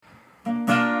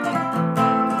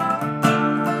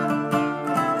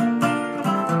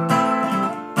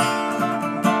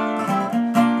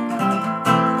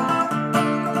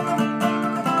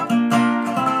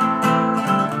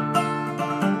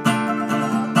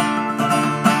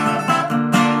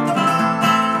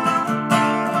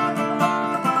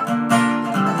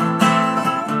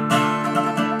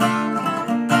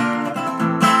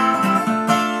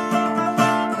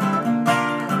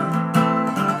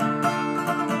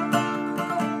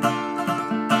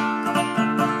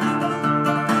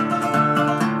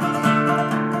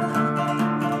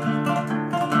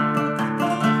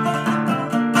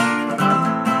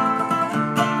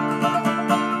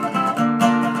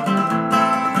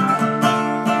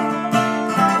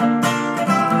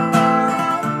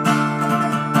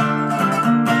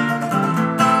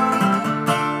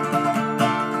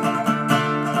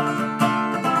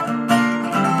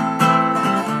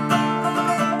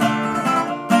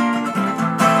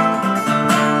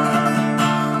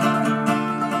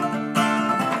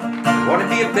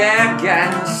bad guy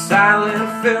in a silent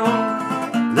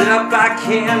film, lit up by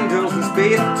candles in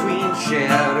space between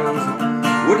shadows.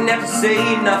 Wouldn't have to say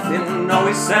nothing,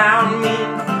 always sound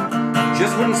mean,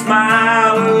 just wouldn't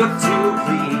smile or look too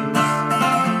pleased.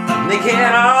 And they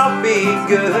can't all be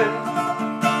good,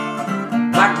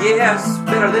 I guess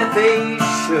better that they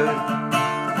should.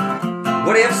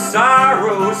 What if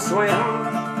sorrows swim?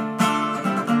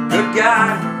 Good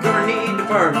God, gonna need to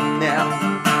burn them.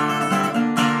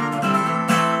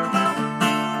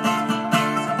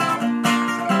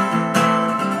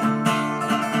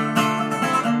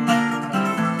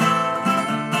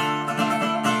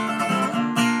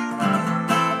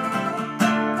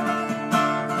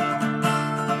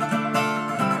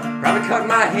 Probably cut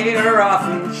my hair off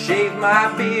and shave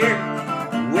my beard,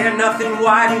 wear nothing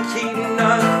white and keep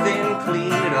nothing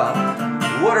clean at all.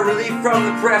 What a relief from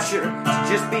the pressure to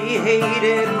just be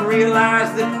hated and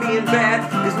realize that being bad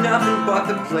is nothing but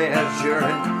the pleasure.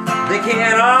 And they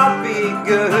can't all be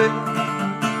good,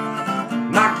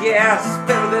 my guess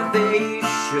better that they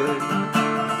should.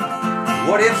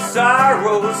 What if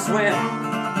sorrows swim?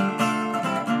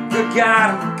 Good God,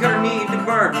 I'm gonna need to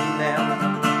burn them.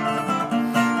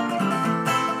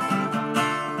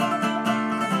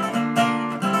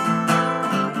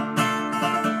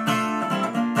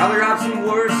 Probably rob some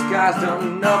worse guys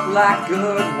done up like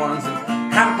good ones,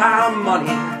 and have a pile of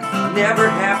money, never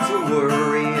have to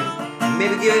worry, and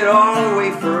maybe get all the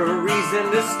way for a reason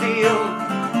to steal,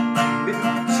 maybe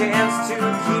a chance to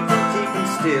keep from keeping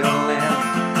still.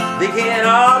 And they can't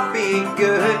all be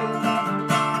good,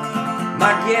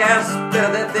 my guess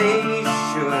better that they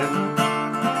should.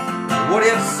 What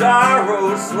if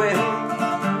sorrows swim?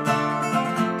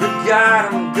 Good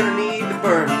God, I'm gonna need to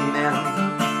burn them.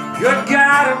 Good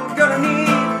God, I'm gonna need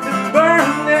to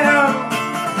burn them.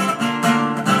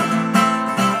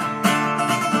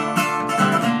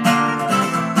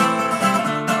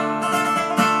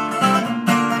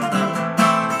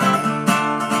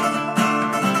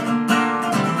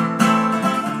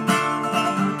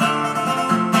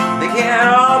 They can't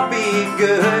all be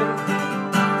good,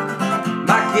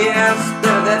 my guess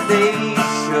better that they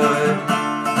should.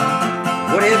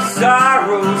 What if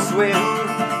sorrows swim?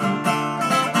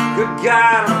 Good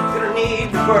God, I'm gonna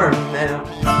need to burn them.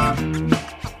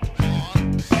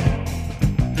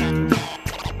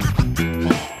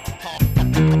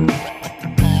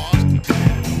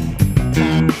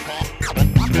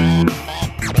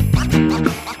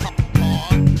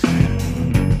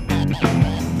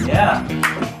 Yeah.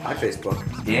 Hi,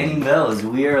 Facebook. Danny Mills,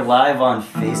 we are live on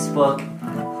Facebook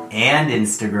and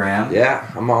Instagram. Yeah,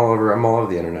 I'm all over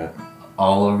the internet.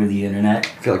 All over the internet.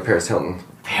 I feel like Paris Hilton.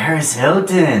 Paris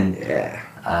Hilton. Yeah.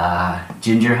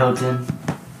 Ginger Hilton.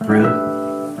 Brew.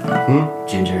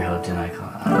 Ginger Hilton, I call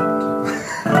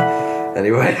it.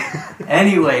 Anyway.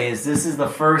 Anyways, this is the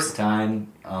first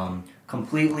time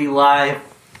completely live,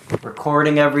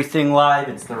 recording everything live.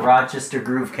 It's the Rochester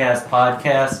Groovecast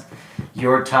podcast,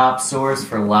 your top source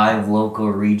for live,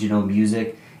 local, regional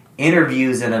music,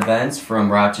 interviews, and events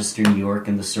from Rochester, New York,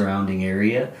 and the surrounding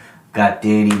area. Got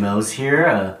Danny Mills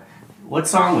here. What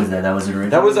song was that? That was original.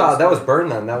 That was Burn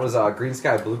Them. That was Green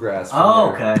Sky Bluegrass.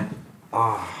 Oh, okay.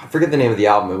 I forget the name of the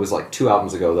album. It was like 2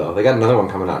 albums ago, though. They got another one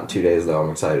coming out in 2 days, though. I'm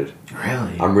excited.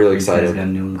 Really? I'm really excited. You guys got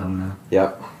a new one coming out?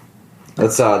 Yep.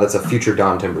 That's a future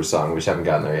Don Timbers song. We just haven't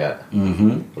gotten there yet.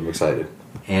 Mm-hmm. I'm excited.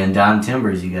 And Don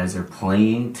Timbers, you guys are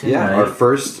playing tonight. Yeah, our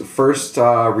first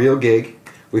real gig.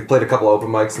 We've played a couple open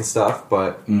mics and stuff,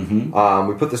 but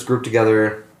we put this group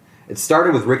together. It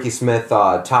started with Ricky Smith,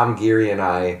 Tom Geary, and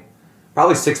I.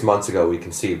 Probably 6 months ago we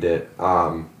conceived it.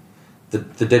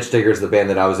 The Ditch Diggers, the band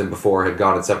that I was in before, had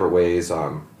gone in separate ways.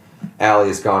 Allie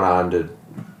has gone on to...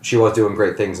 She was doing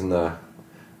great things in the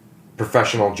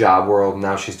professional job world, and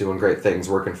now she's doing great things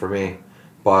working for me.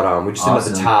 But we just didn't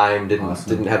have the time,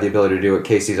 didn't have the ability to do it.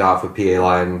 Casey's off with PA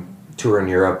Line, touring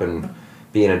Europe and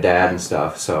being a dad and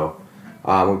stuff. So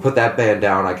we put that band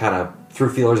down. I kind of threw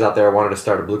feelers out there. I wanted to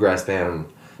start a bluegrass band, and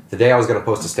the day I was going to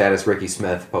post a status, Ricky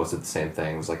Smith posted the same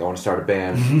thing. It was like, I want to start a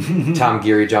band. Tom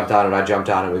Geary jumped on it, I jumped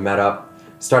on it, we met up,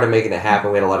 started making it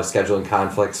happen. We had a lot of scheduling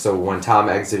conflicts, so when Tom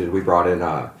exited, we brought in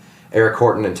Eric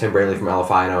Horton and Tim Braley from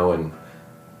Elefino and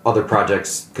other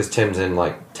projects, because Tim's in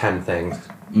like 10 things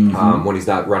when he's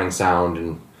not running sound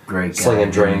and slinging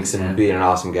drinks and being an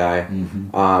awesome guy.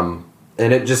 And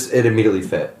it immediately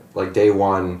fit. Like day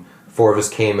one, 4 of us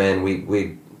came in,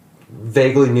 we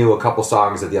vaguely knew a couple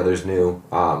songs that the others knew.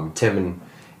 Tim and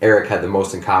Eric had the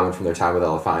most in common from their time with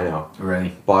Elefino.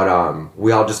 Right. But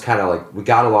we all just kind of like, we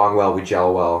got along well, we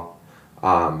gel well.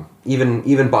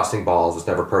 Even busting balls is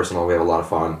never personal. We have a lot of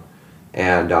fun.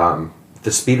 And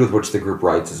the speed with which the group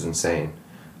writes is insane.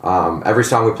 Every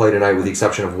song we play tonight, with the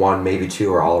exception of one, maybe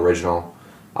two, are all original.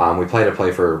 We plan to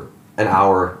play for an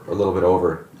hour, or a little bit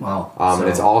over. Wow. And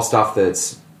it's all stuff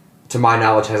that's, to my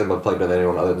knowledge, hasn't been played with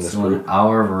anyone other than this group. An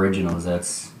hour of originals,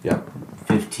 that's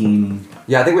 15...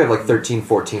 Yeah, I think we have like 13,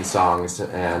 14 songs,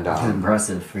 and That's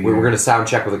impressive for you. we're going to sound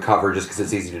check with a cover just because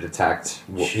it's easy to detect,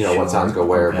 what songs go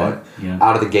where. Okay. But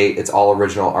out of the gate, it's all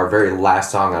original. Our very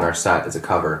last song on our set is a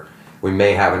cover. We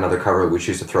may have another cover we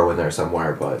choose to throw in there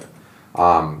somewhere, but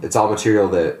it's all material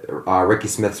that Ricky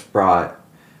Smith's brought.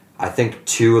 I think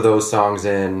 2 of those songs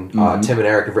in. Tim and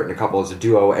Eric have written a couple as a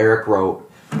duo. Eric wrote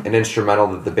an instrumental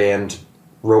that the band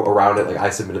wrote around it. Like, I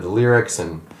submitted the lyrics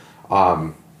and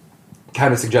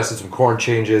kind of suggested some chord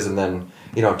changes, and then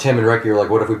Tim and Ricky are like,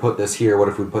 what if we put this here, what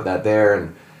if we put that there?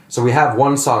 And so we have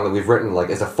one song that we've written like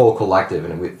as a full collective,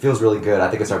 and it feels really good. I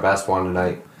think it's our best one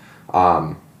tonight,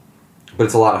 but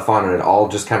it's a lot of fun, and it all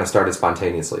just kind of started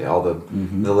spontaneously. All the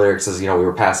lyrics, as we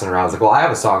were passing around, it's like, well, I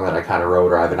have a song that I kind of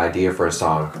wrote, or I have an idea for a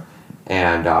song,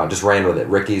 and just ran with it.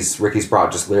 Ricky's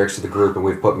brought just lyrics to the group, and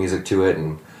we've put music to it,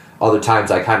 and other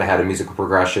times I kind of had a musical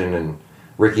progression, and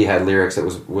Ricky had lyrics that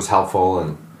was helpful,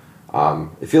 and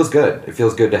it feels good. It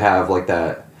feels good to have like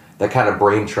that kind of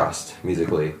brain trust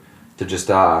musically, to just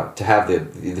to have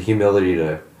the humility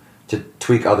to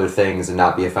tweak other things and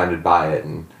not be offended by it.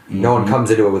 And no one comes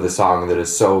into it with a song that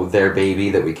is so their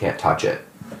baby that we can't touch it.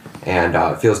 And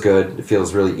it feels good. It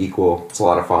feels really equal. It's a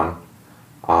lot of fun.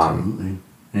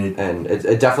 And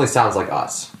it definitely sounds like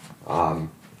us.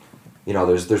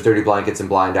 There's Dirty Blankets and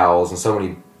Blind Owls and so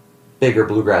many bigger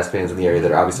bluegrass bands in the area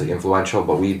that are obviously influential,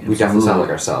 but we definitely sound like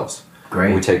ourselves.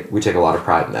 Great. We take a lot of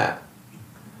pride in that.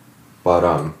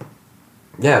 But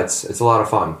it's a lot of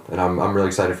fun, and I'm really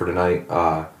excited for tonight.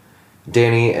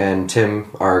 Danny and Tim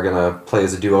are gonna play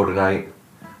as a duo tonight.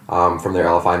 From their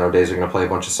LFI No days, they're gonna play a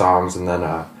bunch of songs, and then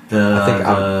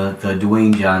the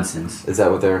Dwayne Johnsons. Is that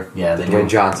what they're? Yeah, the Dwayne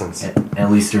Johnsons. At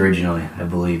least originally, I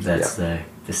believe that's the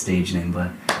stage name,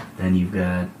 but. Then you've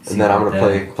got... And then I'm going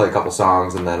to play a couple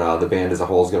songs, and then the band as a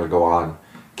whole is going to go on,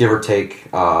 give or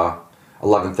take,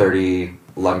 11:30,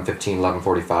 11:15,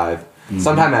 11:45.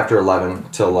 Sometime after 11,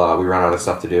 till we run out of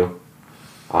stuff to do.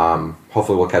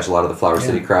 Hopefully we'll catch a lot of the Flower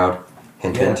City crowd.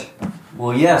 Hint, hint.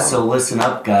 Well, so listen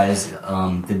up, guys.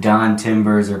 The Don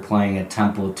Timbers are playing at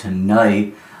Temple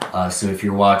tonight, so if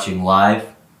you're watching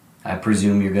live, I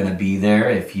presume you're going to be there.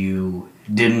 If you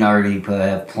didn't already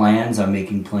have plans, I'm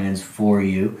making plans for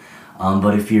you.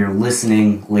 But if you're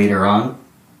listening later on,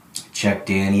 check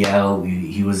Danny out.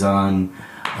 He was on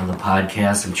the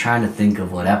podcast. I'm trying to think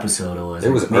of what episode it was. It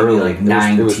was maybe early. Like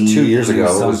 19 it was 2 years ago.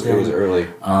 It was something. early.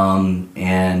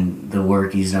 And the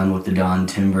work he's done with the Don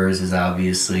Timbers is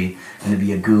obviously going to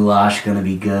be a goulash, going to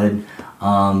be good.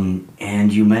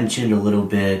 And you mentioned a little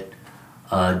bit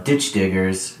Ditch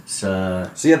Diggers. So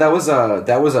yeah, that was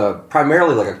a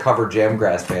primarily like a cover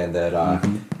jamgrass band that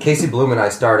Casey Bloom and I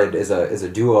started as a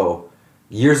duo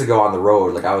years ago on the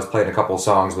road. Like, I was playing a couple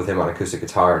songs with him on acoustic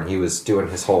guitar, and he was doing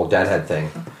his whole Deadhead thing.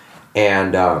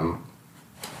 And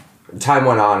time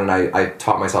went on, and I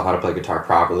taught myself how to play guitar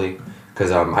properly,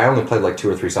 because I only played like 2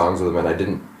 or 3 songs with him, and I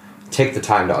didn't take the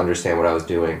time to understand what I was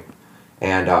doing.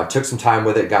 And took some time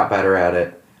with it, got better at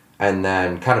it, and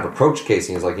then kind of approached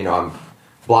Casey and was like, I'm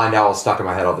Blind Owl stuck in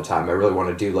my head all the time. I really want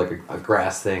to do like a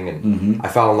grass thing, and I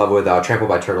fell in love with Trampled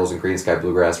by Turtles and Green Sky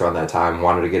Bluegrass around that time.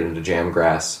 Wanted to get into jam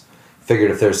grass.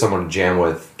 Figured if there's someone to jam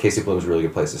with, Casey Bloom's a really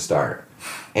good place to start.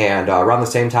 And around the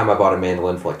same time, I bought a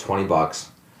mandolin for like $20.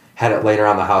 Had it laying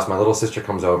around the house. My little sister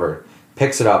comes over,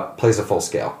 picks it up, plays a full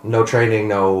scale. No training,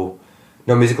 no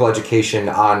musical education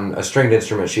on a stringed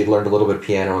instrument. She had learned a little bit of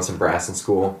piano and some brass in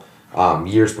school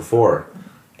years before.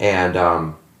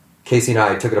 And Casey and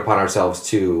I took it upon ourselves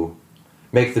to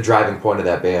make the driving point of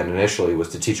that band initially was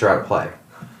to teach her how to play.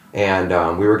 And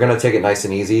we were going to take it nice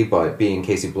and easy, but being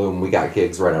Casey Bloom, we got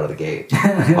gigs right out of the gate.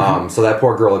 So that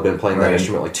poor girl had been playing that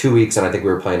instrument like 2 weeks, and I think we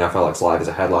were playing FLX Live as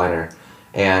a headliner,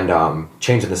 and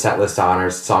changing the set list on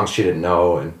her, songs she didn't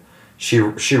know, and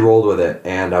she rolled with it.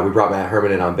 And we brought Matt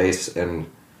Herman in on bass, and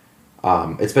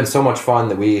it's been so much fun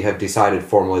that we have decided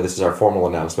formally, this is our formal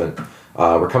announcement,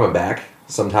 we're coming back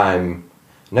sometime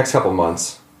next couple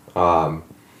months. We're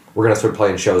going to start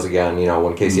playing shows again,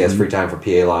 when Casey has free time for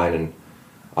PA Line, and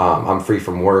I'm free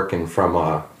from work and from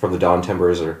the Don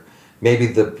Timbers, or maybe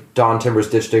the Don Timbers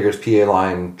Ditch Diggers PA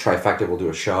Line trifecta will do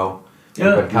a show.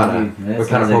 Yeah, we've been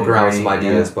kind of poking around with some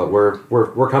ideas, but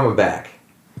we're coming back.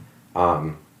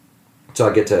 So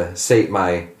I get to sate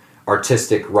my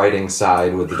artistic writing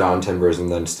side with the Don Timbers, and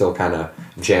then still kind of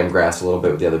jam grass a little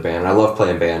bit with the other band. And I love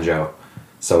playing banjo,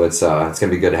 so it's gonna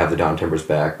be good to have the Don Timbers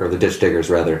back, or the Ditch Diggers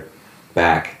rather,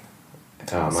 back.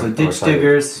 So Ditch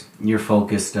Diggers, you're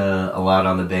focused a lot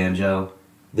on the banjo.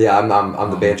 Yeah,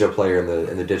 I'm the banjo player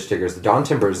in the Ditch Diggers. The Dawn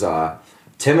Timbers,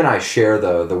 Tim and I share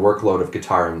the workload of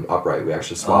guitar and upright. We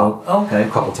actually swap a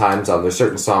couple times. There's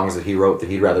certain songs that he wrote that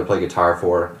he'd rather play guitar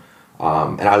for,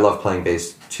 and I love playing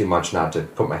bass too much not to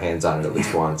put my hands on it at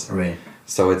least once. Right.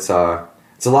 So it's a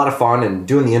lot of fun, and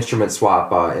doing the instrument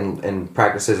swap in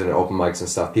practices and open mics and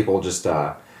stuff. People just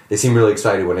they seem really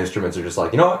excited when instruments are just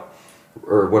like, you know what,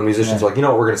 or when musicians are like, you know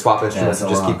what, we're going to swap instruments and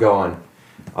just keep going.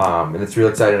 And it's really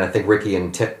exciting. I think Ricky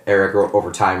and Eric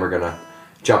over time are going to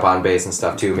jump on bass and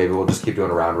stuff too. Maybe we'll just keep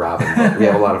doing a round robin. We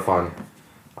have a lot of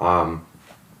fun.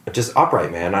 Just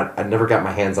upright, man. I never got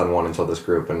my hands on one until this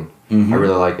group, and I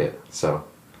really like it. So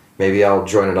maybe I'll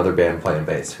join another band playing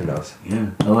bass. Who knows?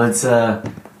 Yeah. Well, it's a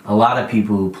lot of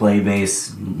people who play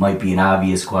bass might be an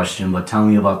obvious question, but tell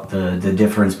me about the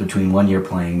difference between when you're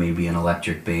playing maybe an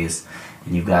electric bass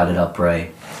and you've got it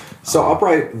upright. So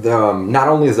upright, not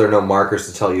only is there no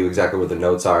markers to tell you exactly where the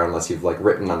notes are unless you've like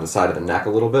written on the side of the neck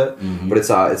a little bit, but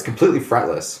it's completely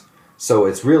fretless. So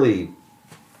it's really,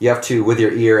 you have to, with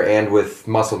your ear and with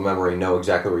muscle memory, know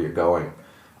exactly where you're going.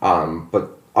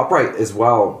 But upright as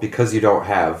well, because you don't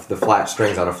have the flat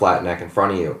strings on a flat neck in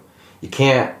front of you, you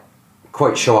can't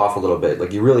quite show off a little bit.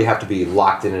 Like, you really have to be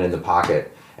locked in the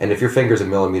pocket. And if your finger's a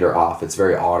millimeter off, it's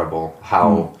very audible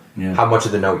how much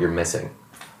of the note you're missing.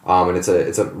 And it's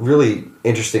a really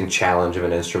interesting challenge of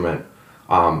an instrument,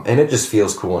 and it just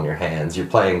feels cool in your hands. You're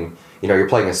playing a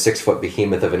 6-foot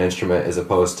behemoth of an instrument as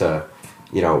opposed to,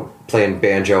 playing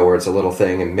banjo where it's a little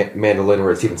thing and mandolin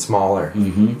where it's even smaller.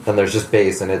 Then there's just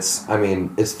bass, and it's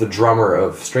the drummer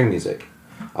of string music.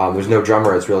 There's no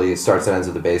drummer. It really starts and ends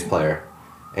with the bass player,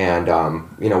 and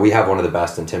we have one of the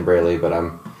best in Tim Braley, but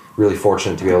I'm really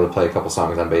fortunate to be able to play a couple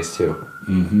songs on bass too.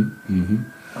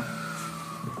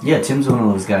 Yeah, Tim's one of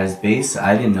those guys. Bass,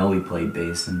 I didn't know he played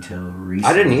bass until recently.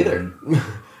 I didn't either.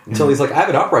 Until he's like, I have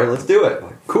it upright, let's do it.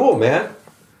 Like, cool, man.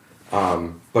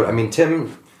 But I mean,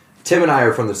 Tim and I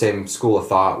are from the same school of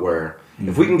thought where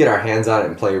if we can get our hands on it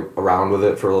and play around with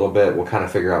it for a little bit, we'll kind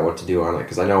of figure out what to do on it.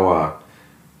 Because I know,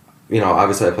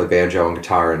 obviously I play banjo and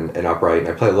guitar and upright, and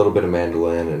I play a little bit of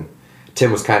mandolin, and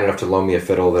Tim was kind enough to loan me a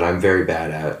fiddle that I'm very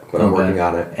bad at, but I'm working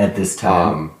on it. At this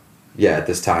time? Yeah, at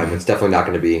this time. It's definitely not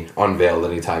going to be unveiled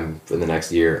anytime in the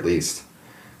next year at least.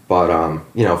 But,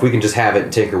 if we can just have it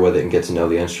and tinker with it and get to know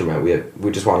the instrument,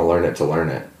 we just want to learn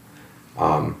it.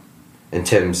 And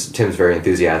Tim's very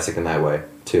enthusiastic in that way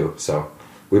too. So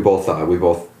we both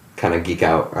kind of geek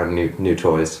out on new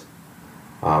toys.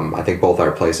 I think both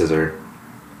our places are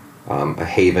a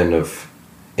haven of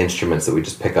instruments that we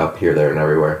just pick up here, there, and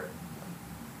everywhere.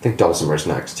 I think Dulcimer's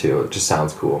next too. It just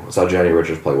sounds cool. I saw Johnny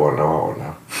Richards play one, and I want one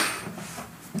now.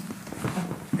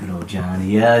 Good old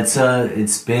Johnny. Yeah,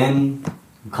 it's been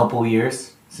a couple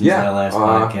years since our last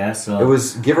podcast. So it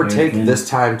was give or take this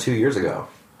time 2 years ago.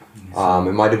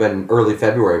 It might have been early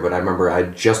February, but I remember I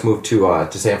just moved to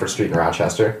Sanford Street in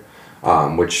Rochester,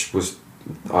 which was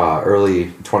early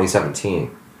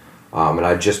 2017, and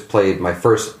I just played my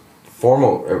first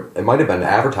formal. It might have been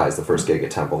advertised the first gig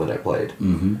at Temple that I played.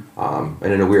 And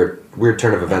in a weird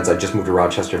turn of events, I just moved to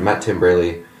Rochester, met Tim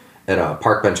Braley at a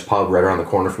Park Bench pub right around the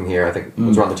corner from here. I think it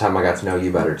was around the time I got to know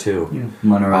you better too. Yeah,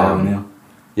 Monroe Avenue.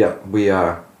 Yep, we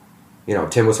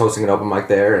Tim was hosting an open mic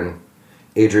there, and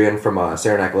Adrian from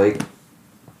Saranac Lake,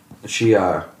 she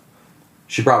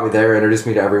brought me there, introduced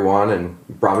me to everyone, and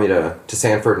brought me to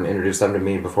Sanford and introduced them to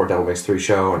me before Devil Makes 3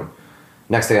 show. And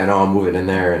next thing I know, I'm moving in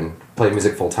there and playing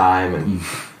music full time. And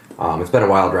it's been a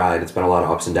wild ride. It's been a lot of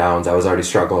ups and downs. I was already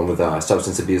struggling with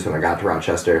substance abuse when I got to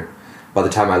Rochester. By the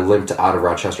time I limped out of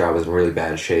Rochester, I was in really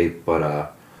bad shape. But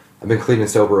I've been clean and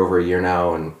sober over a year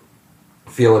now, and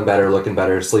feeling better, looking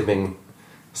better, sleeping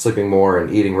more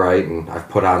and eating right, and I've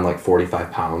put on like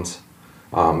 45 pounds,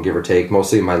 give or take,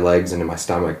 mostly in my legs and in my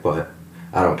stomach, but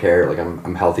I don't care. Like,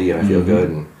 I'm healthy and I feel good,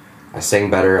 and I sing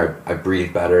better, I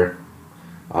breathe better.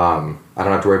 I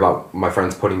don't have to worry about my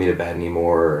friends putting me to bed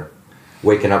anymore, or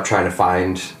waking up trying to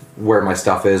find where my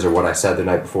stuff is or what I said the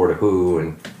night before to who,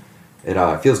 and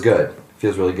it feels good. It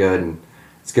feels really good, and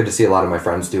it's good to see a lot of my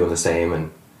friends doing the same,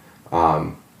 and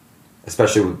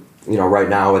especially with, right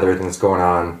now with everything that's going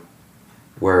on,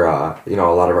 where a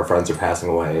lot of our friends are passing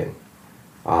away.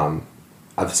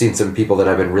 I've seen some people that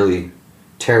I've been really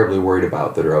terribly worried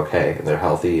about that are okay and they're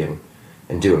healthy and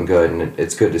doing good, and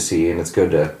it's good to see, and it's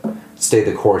good to stay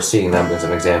the course, seeing them as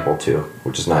an example too,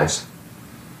 which is nice.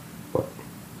 But.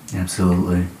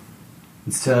 Absolutely.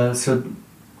 So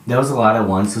that was a lot at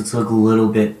once. Let's look a little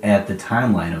bit at the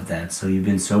timeline of that. So you've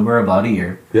been sober about a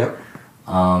year. Yep.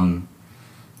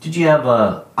 Did you have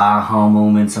a aha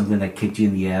moment, something that kicked you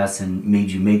in the ass and made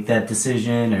you make that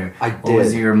decision, or what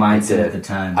was your mindset at the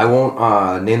time? I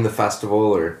won't name the festival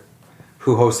or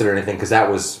who hosted or anything, because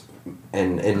that was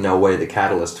in no way the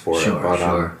catalyst for it.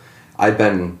 But I'd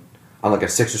been on like a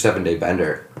 6 or 7 day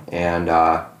bender and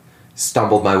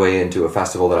stumbled my way into a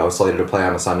festival that I was slated to play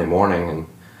on a Sunday morning, and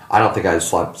I don't think I'd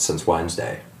slept since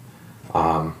Wednesday.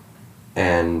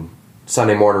 And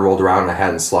Sunday morning rolled around and I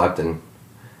hadn't slept, and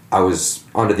I was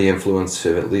under the influence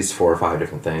of at least 4 or 5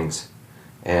 different things,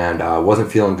 and wasn't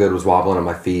feeling good, was wobbling on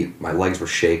my feet, my legs were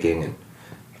shaking,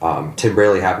 and Tim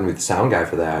Braley happened to be the sound guy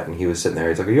for that, and he was sitting there,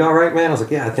 he's like, "Are you alright, man?" I was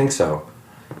like, "Yeah, I think so."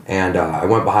 And I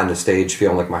went behind the stage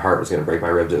feeling like my heart was going to break my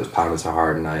ribs, it was pounding so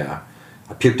hard, and I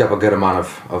puked up a good amount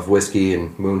of whiskey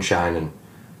and moonshine and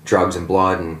drugs and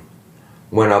blood, and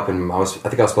went up, and I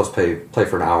think I was supposed to play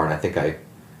for an hour, and I think I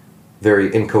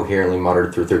very incoherently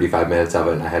muttered through 35 minutes of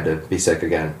it, and I had to be sick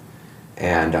again.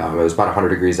 And it was about 100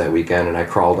 degrees that weekend, and I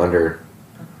crawled under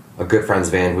a good friend's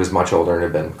van who was much older and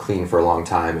had been clean for a long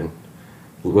time, and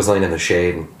was laying in the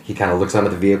shade, and he kind of looks under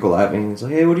the vehicle at me, and he's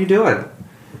like, "Hey, what are you doing?"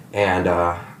 And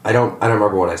I don't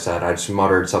remember what I said. I just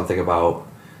muttered something about,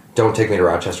 "Don't take me to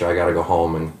Rochester, I gotta go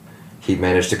home." And he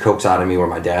managed to coax out of me where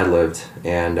my dad lived,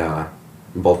 and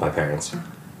both my parents,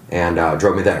 and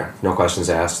drove me there, no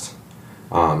questions asked.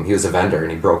 He was a vendor,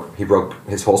 and he broke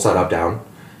his whole setup down,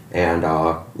 and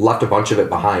left a bunch of it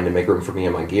behind to make room for me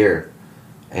and my gear,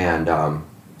 and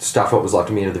stuffed what was left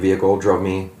of me into the vehicle, drove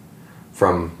me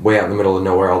from way out in the middle of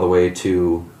nowhere all the way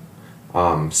to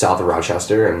south of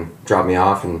Rochester, and dropped me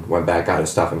off, and went back, got his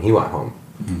stuff, and he went home.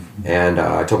 Mm-hmm. And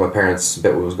I told my parents a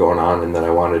bit what was going on, and that I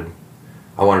wanted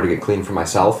to get clean for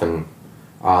myself, and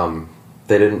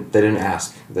they didn't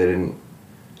ask. They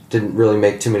didn't really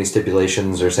make too many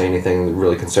stipulations or say anything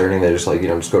really concerning. They just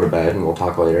just go to bed and we'll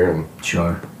talk later. And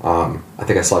sure. I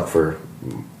think I slept for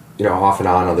off and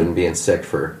on, other than being sick,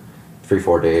 for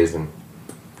 3-4 days, and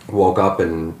woke up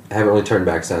and haven't really turned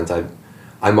back since.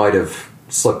 I might have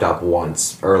slipped up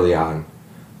once early on,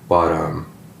 but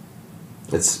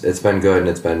it's been good and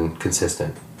it's been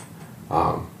consistent.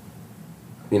 All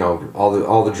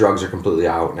the drugs are completely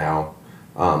out now.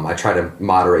 I try to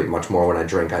moderate much more when I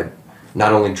drink. I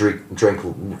not only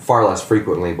drink far less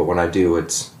frequently, but when I do,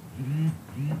 it's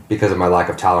because of my lack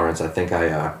of tolerance. I think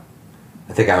I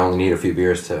only need a few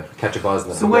beers to catch a buzz.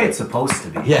 It's the way it's supposed to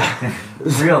be. Yeah.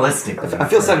 Realistically. I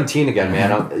feel 17 again,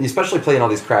 man. Especially playing all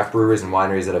these craft breweries and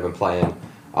wineries that I've been playing.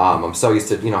 I'm so used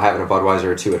to having a Budweiser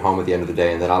or two at home at the end of the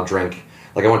day, and then I'll drink.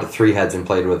 Like I went to Three Heads and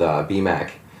played with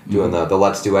BMAC, doing the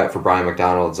Let's Duet for Brian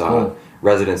McDonald's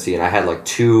residency, and I had like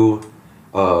 2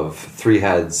 of Three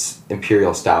Heads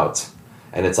Imperial Stouts,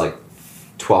 and it's like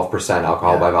 12%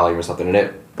 alcohol by volume or something,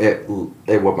 and it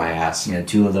whooped my ass. Yeah,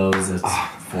 2 of those. It's I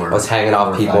was hanging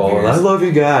off people, and I love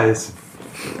you guys.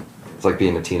 It's like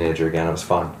being a teenager again. It was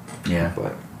fun. Yeah.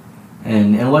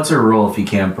 And what's a rule if you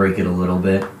can't break it a little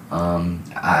bit?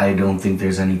 I don't think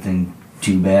there's anything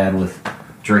too bad with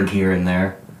drink here and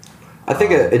there. I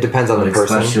think it depends on the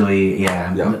person. Especially,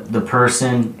 the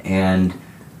person and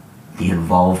the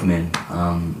involvement.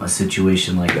 A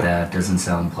situation like that doesn't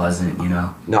sound pleasant,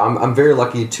 No, I'm very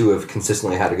lucky to have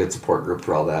consistently had a good support group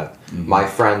through all that. Mm-hmm. My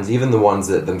friends, even the ones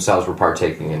that themselves were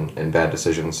partaking in bad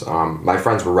decisions, my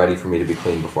friends were ready for me to be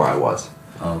clean before I was.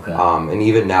 Okay. And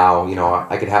even now,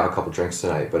 I could have a couple drinks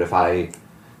tonight, but if I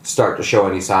start to show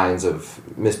any signs of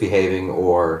misbehaving,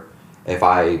 or if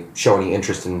I show any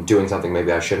interest in doing something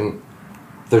maybe I shouldn't,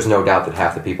 there's no doubt that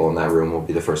half the people in that room will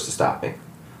be the first to stop me.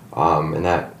 And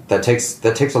that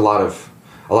takes a lot of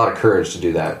courage to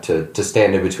do that, to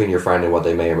stand in between your friend and what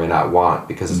they may or may not want,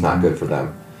 because it's not good for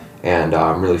them. And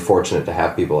I'm really fortunate to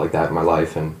have people like that in my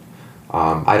life, and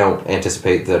I don't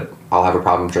anticipate that I'll have a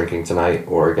problem drinking tonight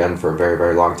or again for a very,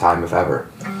 very long time, if ever,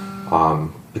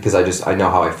 because I know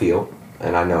how I feel,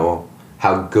 and I know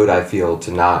how good I feel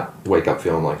to not wake up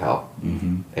feeling like hell.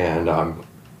 Mm-hmm. And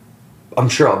I'm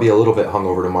sure I'll be a little bit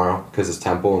hungover tomorrow because it's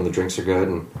Temple and the drinks are good,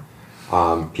 and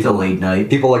people, late night.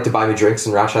 People like to buy me drinks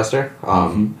in Rochester.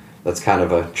 That's kind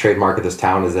of a trademark of this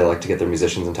town, is they like to get their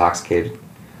musicians intoxicated.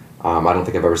 I don't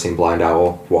think I've ever seen Blind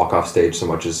Owl walk off stage so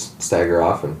much as stagger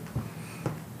off, and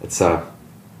it's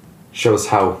shows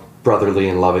how brotherly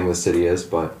and loving the city is.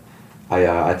 But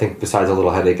I think besides a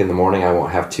little headache in the morning, I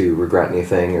won't have to regret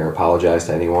anything or apologize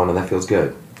to anyone, and that feels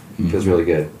good. It feels really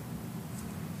good.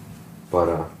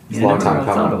 But It's a long time I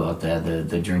coming. thought about that,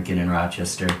 the drinking in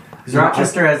Rochester. Because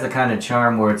Rochester has the kind of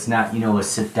charm where it's not, a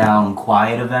sit-down,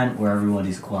 quiet event where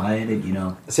everybody's quiet,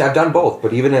 See, I've done both,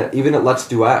 but even at Let's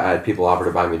Duet, I had people offer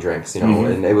to buy me drinks,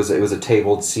 and it was a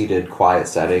tabled, seated, quiet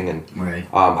setting, and Right.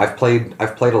 I've played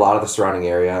a lot of the surrounding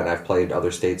area, and I've played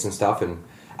other states and stuff, and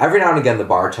every now and again the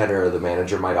bartender or the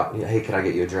manager might, hey, can I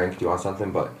get you a drink? Do you want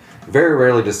something? But very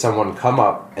rarely does someone come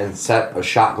up and set a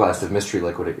shot glass of mystery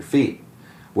liquid at your feet,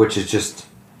 which is just,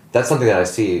 that's something that I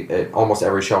see at almost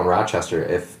every show in Rochester.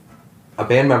 If a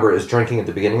band member is drinking at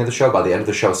the beginning of the show, by the end of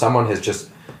the show, someone has just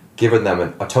given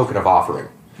them a token of offering.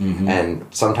 Mm-hmm. And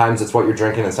sometimes it's what you're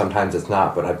drinking and sometimes it's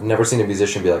not. But I've never seen a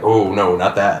musician be like, oh, no,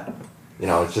 not that.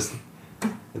 It's just,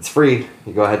 it's free.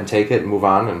 You go ahead and take it and move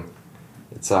on. And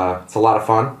it's a lot of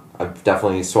fun. I've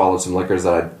definitely swallowed some liquors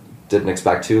that I didn't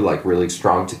expect to, like really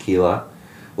strong tequila.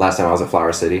 Last time I was at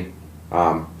Flower City.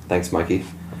 Thanks, Mikey.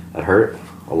 That hurt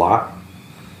a lot.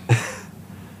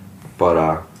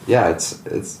 But yeah,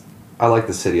 it's I like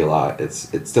the city a lot. It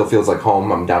still feels like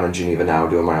home. I'm down in Geneva now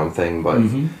doing my own thing, but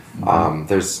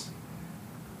there's,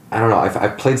 I don't know,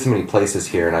 I've played so many places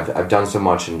here, and I've done so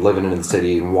much, and living in the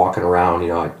city and walking around,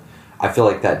 I feel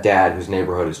like that dad whose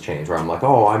neighborhood has changed, where I'm like,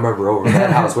 oh, I remember over that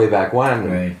house way back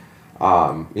when. Right.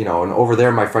 And over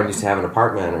there my friend used to have an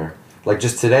apartment, or like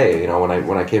just today,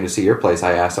 when I came to see your place,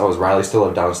 I asked, is Riley still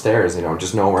live downstairs?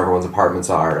 Just knowing where everyone's apartments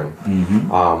are, and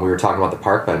we were talking about the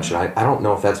park bench, and I don't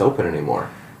know if that's open anymore.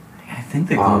 I think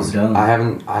they closed down. I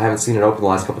haven't seen it open the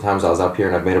last couple times I was up here,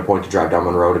 and I've made a point to drive down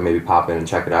Monroe to maybe pop in and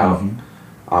check it out.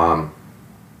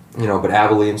 But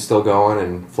Abilene's still going,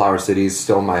 and Flower City's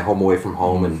still my home away from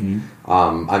home, and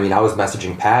I was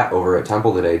messaging Pat over at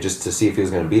Temple today just to see if he was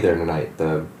going to be there tonight.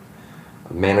 The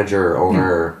manager,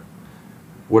 owner,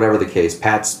 whatever the case,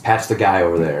 Pat's the guy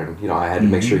over there, and I had to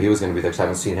make sure he was going to be there because I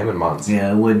haven't seen him in months.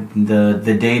 Yeah,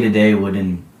 the day-to-day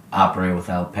wouldn't operate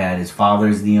without Pat. His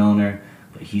father's the owner,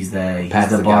 but he's the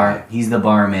bar guy. He's the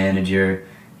bar manager.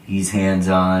 He's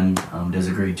hands-on. Does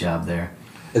a great job there.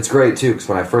 It's great too, because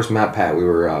when I first met Pat, we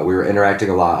were interacting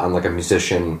a lot on like a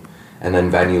musician and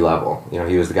then venue level.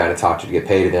 He was the guy to talk to get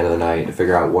paid at the end of the night, to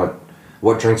figure out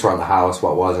what drinks were on the house,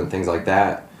 what wasn't, things like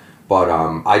that. But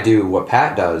I do what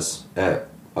Pat does at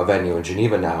a venue in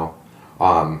Geneva now.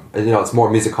 And, it's more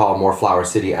music hall, more Flower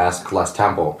City-esque, less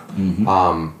Temple.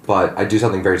 But I do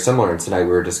something very similar. And tonight we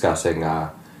were discussing,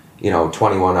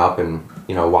 21 up and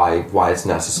why it's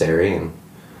necessary and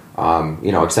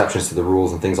exceptions to the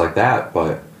rules and things like that.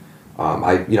 But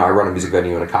I run a music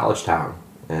venue in a college town,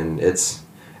 and it's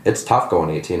tough going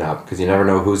 18 up because you never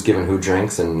know who's giving who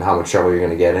drinks and how much trouble you're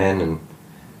going to get in, and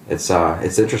it's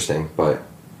interesting, but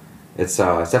it's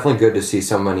definitely good to see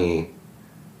so many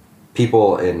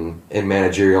people in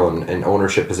managerial and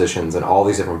ownership positions in all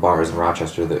these different bars in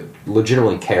Rochester that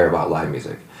legitimately care about live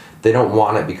music. They don't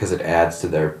want it because it adds to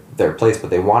their place, but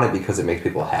they want it because it makes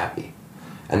people happy.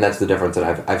 And that's the difference. And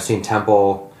I've seen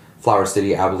Temple, Flower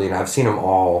City, Abilene, I've seen them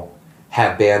all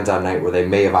have bands on night where they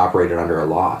may have operated under a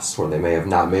loss, where they may have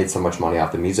not made so much money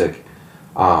off the music,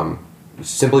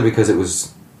 simply because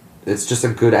it's just a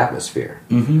good atmosphere.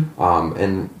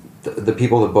 And the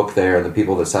people that book there and the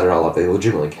people that set it all up, they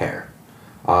legitimately care.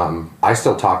 I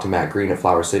still talk to Matt Green at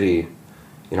Flower City,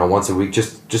 once a week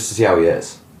just to see how he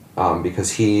is,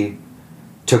 because he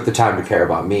took the time to care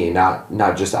about me,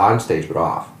 not just on stage but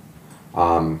off.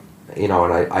 And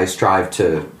I strive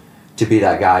to be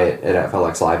that guy at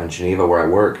FLX Live in Geneva where I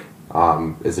work,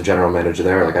 as the general manager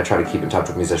there. Like, I try to keep in touch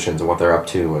with musicians and what they're up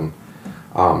to, and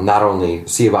not only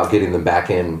see about getting them back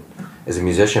in as a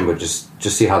musician, but just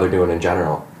see how they're doing in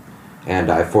general.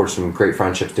 And I forged some great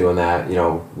friendships doing that,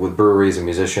 with breweries and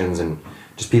musicians and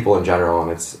just people in general.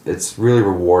 And it's really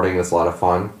rewarding. It's a lot of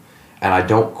fun. And I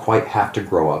don't quite have to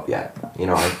grow up yet.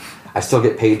 I still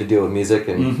get paid to deal with music,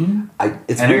 and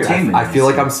it's weird. I feel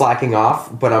like I'm slacking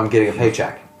off, but I'm getting a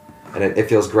paycheck. And it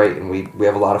feels great. And we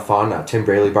have a lot of fun. Tim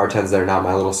Braley bartends there now.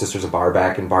 My little sister's a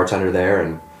barback and bartender there.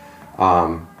 And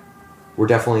we're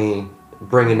definitely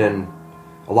bringing in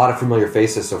a lot of familiar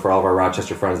faces. So for all of our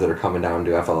Rochester friends that are coming down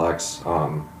to FLX,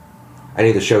 any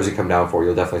of the shows you come down for,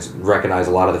 you'll definitely recognize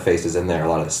a lot of the faces in there, a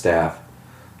lot of the staff.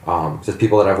 Just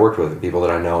people that I've worked with, and people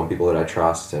that I know, and people that I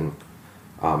trust, and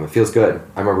it feels good.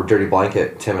 I remember Dirty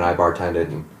Blanket, Tim and I bartended,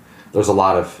 and there was a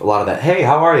lot of that, hey,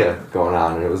 how are you, going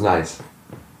on, and it was nice.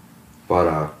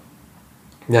 But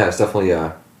yeah, it's definitely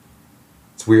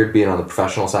it's weird being on the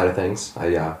professional side of things.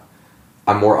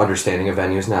 I'm more understanding of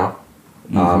venues now.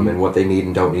 And what they need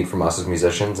and don't need from us as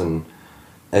musicians. And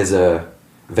as a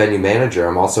venue manager,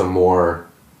 I'm also more,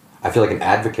 I feel like an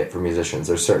advocate for musicians.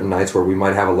 There's certain nights where we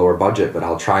might have a lower budget, but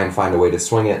I'll try and find a way to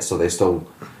swing it so they still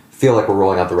feel like we're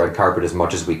rolling out the red carpet as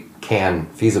much as we can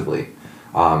feasibly.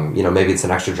 Maybe it's an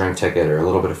extra drink ticket or a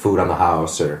little bit of food on the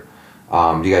house, or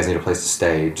do you guys need a place to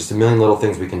stay? Just a million little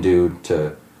things we can do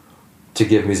to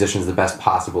give musicians the best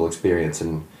possible experience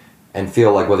and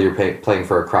feel like whether you're playing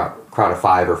for a crowd of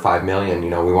 5 or 5 million,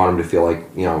 we want them to feel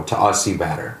like, to us, see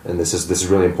matter. And this is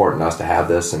really important to us to have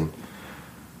this. And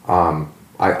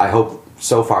I hope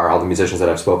so far all the musicians that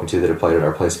I've spoken to that have played at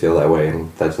our place feel that way,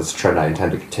 and that's a trend I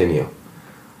intend to continue.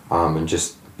 And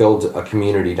just build a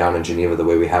community down in Geneva the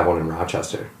way we have one in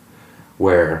Rochester,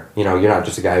 where, you're not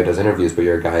just a guy who does interviews, but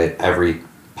you're a guy at every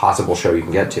possible show you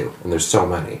can get to. And there's so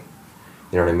many.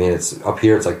 You know what I mean? It's up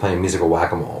here, it's like playing musical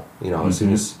whack-a-mole. As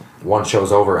soon as one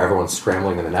show's over, everyone's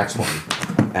scrambling to the next one.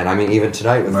 And I mean, even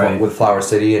tonight with Flower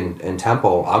City and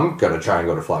Temple, I'm going to try and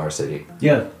go to Flower City.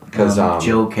 Yeah. Because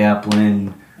Joe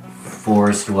Kaplan,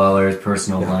 Forest Dwellers,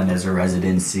 Personal Blend as a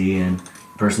residency, and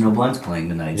Personal Blend's playing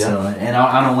tonight. Yeah. So, and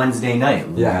on a Wednesday night.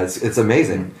 Yeah, it's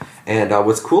amazing. And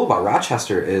what's cool about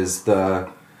Rochester is the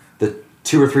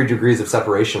 2 or 3 degrees of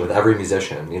separation with every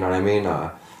musician. You know what I mean?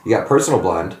 You got Personal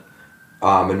Blend,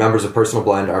 and members of Personal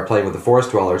Blend are playing with the Forest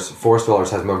Dwellers. Forest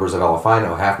Dwellers has members of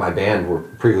Elefino. Half my band were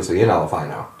previously in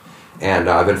Elefino. And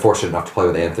I've been fortunate enough to play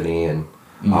with Anthony and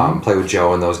play with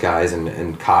Joe and those guys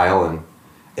and Kyle. And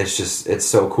it's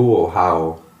so cool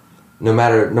how no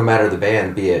matter the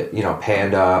band, be it,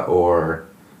 Panda or,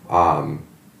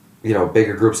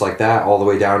 bigger groups like that, all the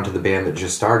way down to the band that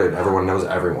just started, everyone knows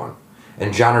everyone.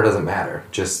 And genre doesn't matter.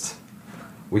 Just,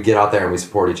 we get out there and we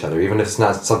support each other, even if it's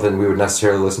not something we would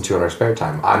necessarily listen to in our spare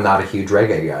time. I'm not a huge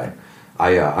reggae guy.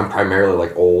 I'm primarily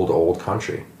like old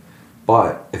country.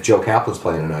 But if Joe Kaplan's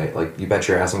playing tonight, like, you bet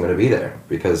your ass I'm going to be there,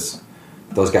 because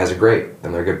those guys are great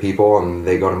and they're good people and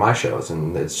they go to my shows,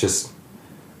 and it's just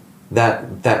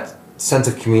that sense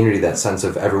of community, that sense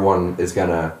of everyone is going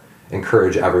to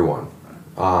encourage everyone,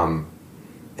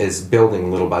 is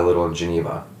building little by little in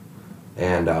Geneva.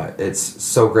 And it's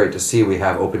so great to see. We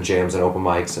have open jams and open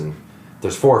mics, and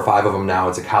there's 4 or 5 of them now.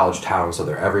 It's a college town, so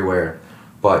they're everywhere.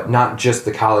 But not just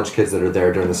the college kids that are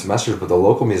there during the semesters, but the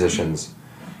local musicians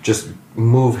just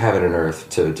move heaven and earth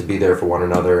to be there for one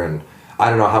another. And I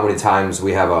don't know how many times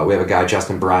we have a guy,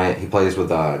 Justin Bryant. He plays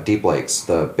with Deep Lakes,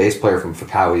 the bass player from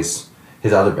Fakawi's,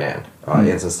 his other band,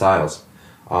 Anson Styles.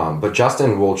 But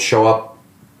Justin will show up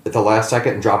at the last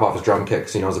second and drop off his drum kit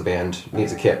because he knows a band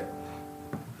needs a kit.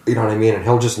 You know what I mean? And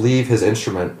he'll just leave his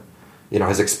instrument,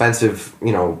 his expensive,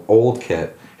 old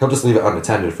kit. He'll just leave it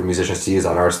unattended for musicians to use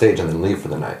on our stage and then leave for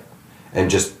the night,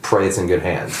 and just pray it's in good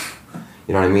hands.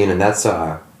 You know what I mean? And that's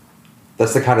the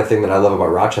kind of thing that I love about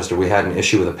Rochester. We had an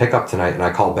issue with a pickup tonight, and I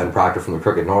called Ben Proctor from the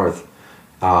Crooked North.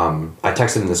 I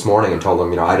texted him this morning and told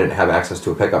him, I didn't have access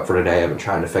to a pickup for today. I've been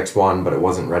trying to fix one, but it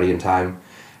wasn't ready in time.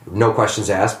 No questions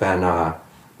asked.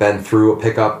 Ben threw a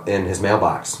pickup in his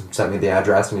mailbox, sent me the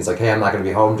address, and he's like, hey, I'm not going to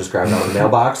be home. Just grab it out of the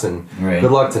mailbox, and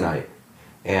Good luck tonight.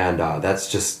 And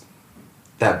that's just,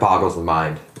 that boggles the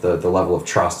mind, the level of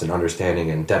trust and understanding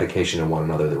and dedication in one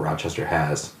another that Rochester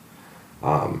has.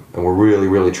 And we're really,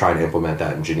 really trying to implement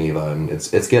that in Geneva, and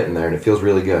it's getting there, and it feels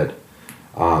really good.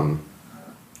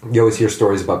 You always hear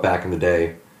stories about back in the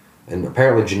day, and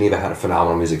apparently Geneva had a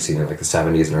phenomenal music scene in like the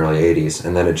 70s and early 80s,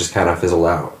 and then it just kind of fizzled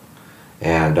out.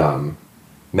 And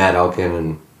Matt Elkin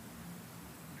and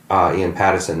Ian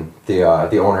Pattison, the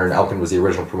owner, and Elkin was the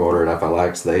original promoter at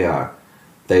FLX,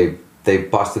 they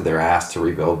busted their ass to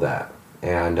rebuild that.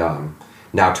 And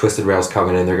now Twisted Rail's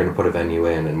coming in, they're going to put a venue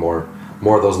in, and more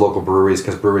of those local breweries,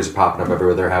 because breweries are popping up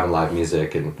everywhere. They're having live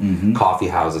music and coffee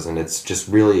houses, and it's just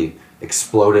really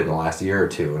exploded in the last year or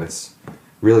two. And it's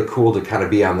really cool to kind of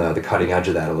be on the cutting edge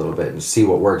of that a little bit and see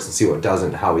what works and see what doesn't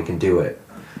and how we can do it.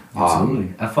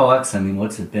 Absolutely. FLX, I mean,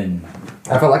 what's it been?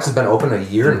 FLX has been open a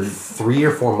year and 3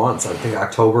 or 4 months. I think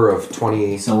October of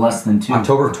 2017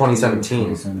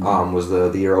 was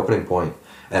the year opening point.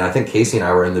 And I think Casey and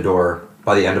I were in the door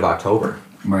by the end of October.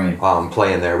 Right.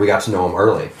 Playing there. We got to know him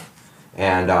early.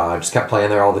 And just kept playing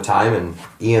there all the time. And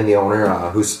Ian, the owner,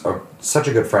 who's such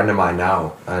a good friend of mine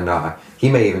now, and he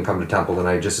may even come to Temple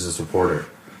tonight just as a supporter.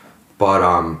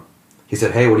 But he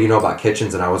said, hey, what do you know about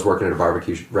kitchens? And I was working at a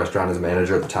barbecue restaurant as a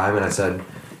manager at the time, and I said,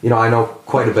 I know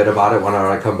quite a bit about it. Why don't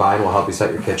I come by and we'll help you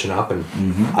set your kitchen up? And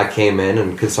I came in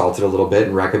and consulted a little bit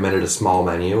and recommended a small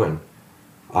menu, and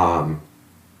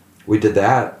we did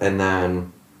that. And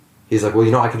then he's like,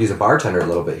 well, I could use a bartender a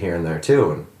little bit here and there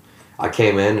too. And I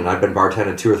came in, and I'd been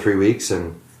bartending 2 or 3 weeks,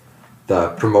 and the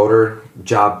promoter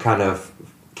job kind of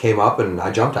came up, and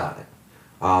I jumped on it.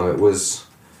 It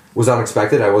was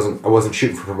unexpected. I wasn't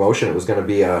shooting for promotion. It was going to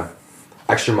be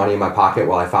extra money in my pocket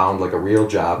while I found like a real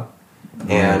job.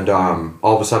 And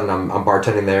all of a sudden, I'm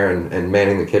bartending there and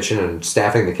manning the kitchen and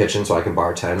staffing the kitchen so I can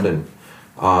bartend. And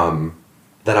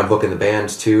then I'm booking the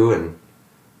bands too. And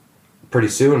pretty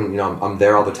soon, I'm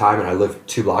there all the time, and I live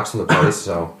 2 blocks from the place.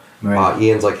 So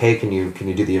Ian's like, "Hey, can you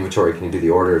do the inventory? Can you do the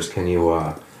orders? Can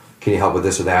you help with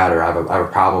this or that? Or I have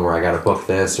a problem where I got to book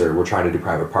this, or we're trying to do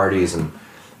private parties." And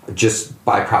just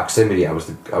by proximity, I was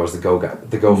the go guy,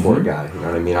 the go for it guy. You know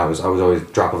what I mean? I was always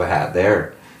drop of a hat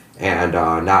there. And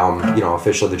now I'm,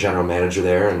 officially the general manager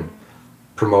there and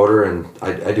promoter, and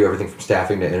I do everything from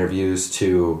staffing to interviews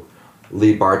to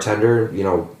lead bartender.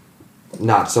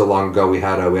 Not so long ago we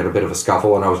had a bit of a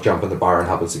scuffle, and I was jumping the bar and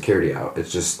helping security out.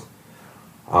 It's just,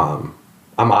 I'm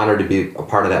honored to be a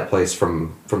part of that place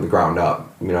from the ground up.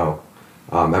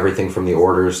 Everything from the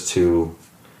orders to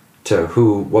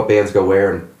what bands go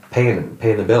where and paying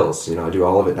the bills. I do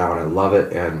all of it now, and I love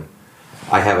it. And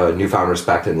I have a newfound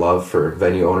respect and love for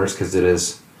venue owners because it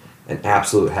is an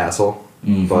absolute hassle.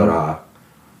 Mm-hmm. But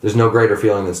there's no greater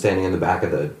feeling than standing in the back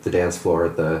of the dance floor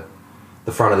at the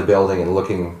front of the building and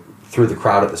looking through the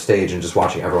crowd at the stage and just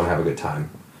watching everyone have a good time.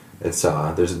 It's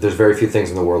there's very few things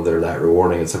in the world that are that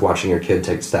rewarding. It's like watching your kid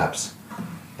take steps,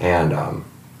 and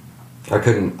I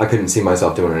couldn't see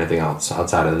myself doing anything else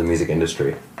outside of the music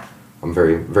industry. I'm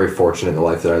very, very fortunate in the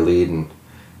life that I lead, and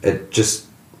it just,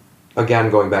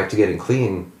 again, going back to getting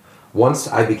clean, once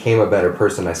I became a better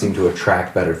person, I seemed to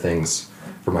attract better things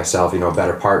for myself, a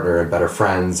better partner and better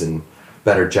friends and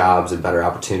better jobs and better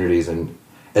opportunities. And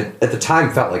at the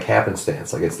time felt like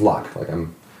happenstance, like it's luck. Like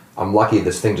I'm lucky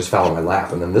this thing just fell in my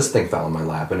lap, and then this thing fell in my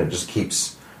lap, and it just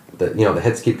keeps, the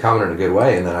hits keep coming in a good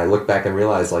way. And then I look back and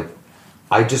realize, like,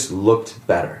 I just looked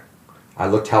better. I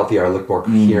looked healthier, I looked more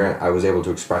coherent, I was able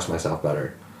to express myself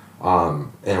better.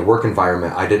 In a work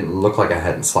environment, I didn't look like I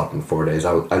hadn't slept in 4 days.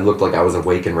 I looked like I was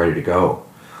awake and ready to go.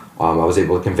 I was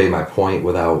able to convey my point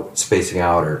without spacing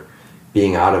out or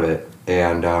being out of it.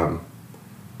 And,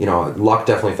 luck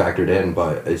definitely factored in,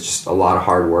 but it's just a lot of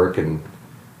hard work and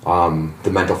the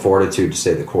mental fortitude to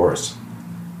stay the course.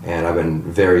 And I've been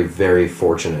very, very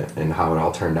fortunate in how it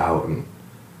all turned out. And,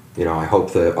 I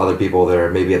hope that other people that are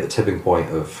maybe at the tipping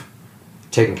point of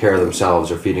taking care of themselves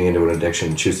or feeding into an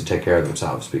addiction choose to take care of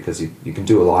themselves, because you can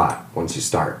do a lot once you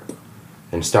start.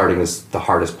 And starting is the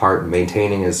hardest part.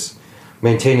 Maintaining is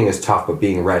tough, but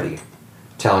being ready,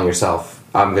 telling yourself,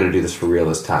 I'm going to do this for real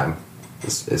this time,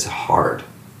 is hard,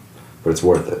 but it's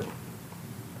worth it.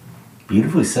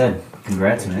 Beautifully said.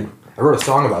 Congrats, man. I wrote a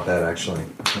song about that, actually.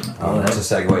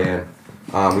 That's a segue in.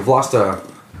 We've lost a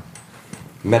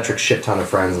metric shit ton of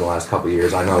friends in the last couple of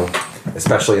years. I know,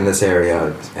 especially in this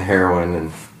area,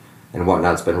 heroin and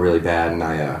whatnot's been really bad. And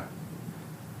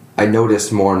I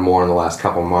noticed more and more in the last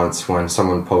couple of months when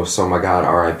someone posts, "Oh my God,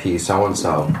 R.I.P. so and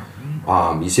so."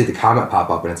 You see the comment pop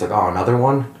up, and it's like, "Oh, another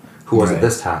one? Who was it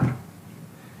this time?"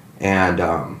 And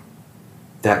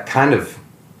that kind of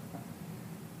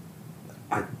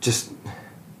just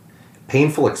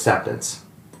painful acceptance.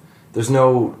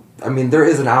 There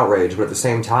is an outrage, but at the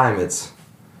same time, it's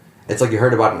like you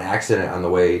heard about an accident on the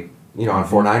way, on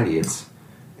 490.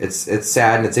 It's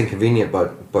sad and it's inconvenient,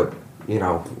 but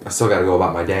I still got to go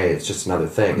about my day. It's just another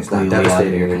thing. It's not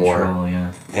devastating anymore. Control,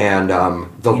 yeah. And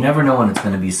you never know when it's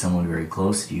going to be someone very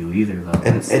close to you either, though.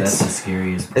 That's the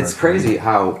scariest part. It's crazy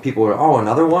how people are, "Oh,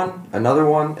 another one," and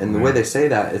the way they say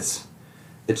that, it's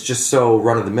just so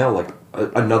run of the mill. Like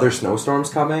another snowstorm's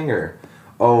coming, or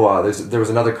there was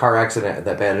another car accident at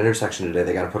that bad intersection today.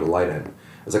 They got to put a light in.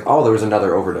 It's like, there was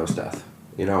another overdose death,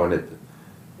 and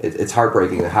it's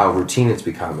heartbreaking how routine it's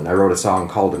become. And I wrote a song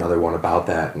called "Another One" about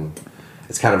that, and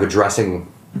it's kind of addressing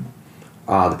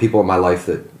the people in my life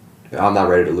that I'm not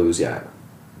ready to lose yet.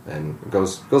 And it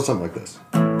goes something like this.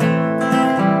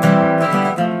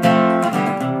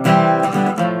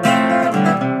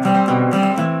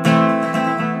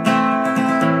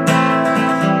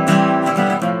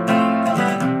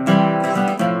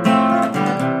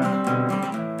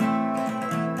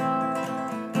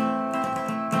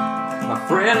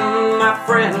 My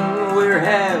friend, where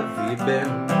have you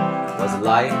been? Was the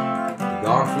light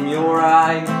gone from your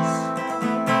eyes?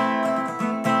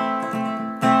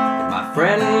 My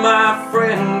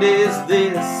friend, is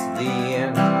this the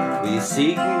end? We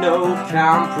seek no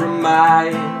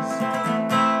compromise.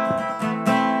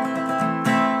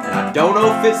 And I don't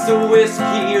know if it's the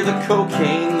whiskey or the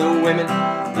cocaine, the women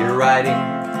you're riding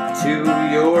to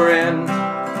your end.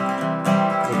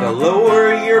 They'll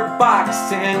lower your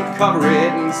box and cover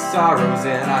it in sorrows,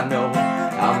 and I know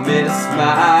I'll miss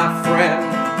my friend.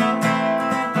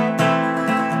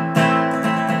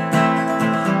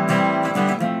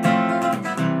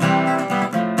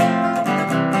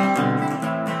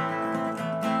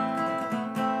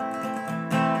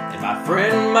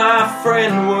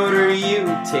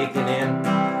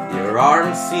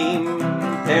 arms seem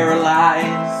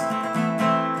paralyzed.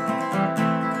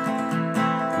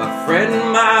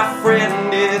 My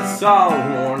friend, it's all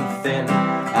worn thin.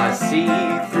 I see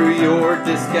through your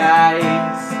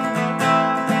disguise.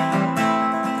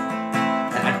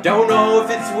 And I don't know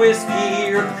if it's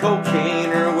whiskey or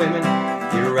cocaine or women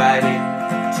you're riding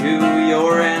to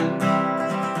your end.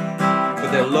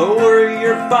 But they'll lower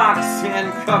your box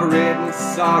and cover it in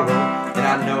sorrow. And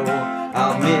I know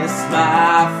I'll miss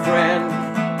my friend.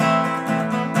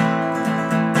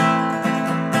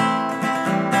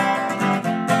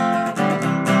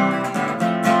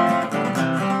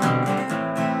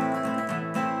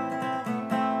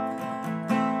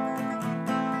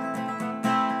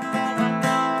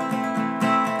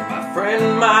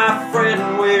 My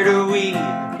friend, where do we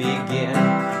begin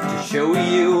to show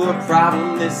you a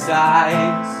problem this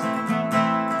size?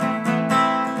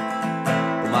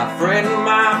 My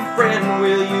friend,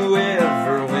 will you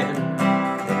ever win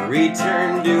and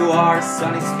return to our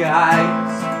sunny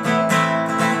skies?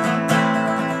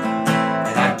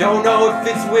 And I don't know if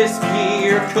it's whiskey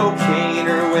or cocaine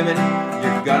or women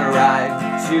you're gonna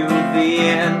ride to the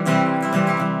end.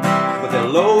 They'll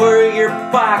lower your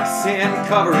box and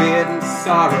cover it in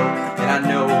sorrow, and I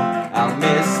know I'll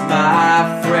miss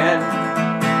my friend.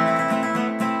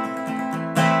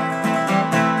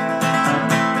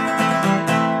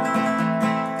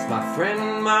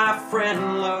 My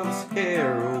friend loves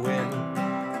heroin.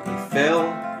 He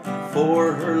fell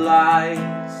for her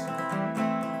lies.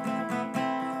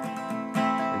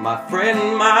 My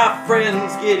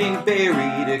friend's getting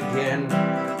buried again.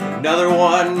 Another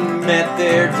one met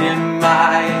their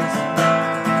demise.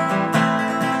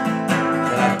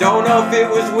 And I don't know if it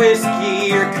was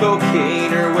whiskey or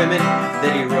cocaine or women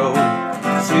that he rode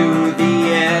to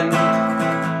the end.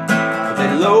 But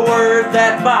they lowered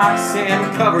that box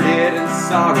and covered it in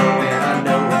sorrow. And I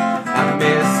know I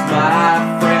miss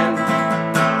my friend.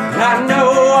 And I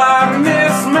know I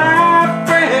miss my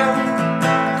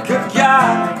friend. Good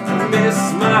God, I miss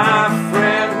my friend.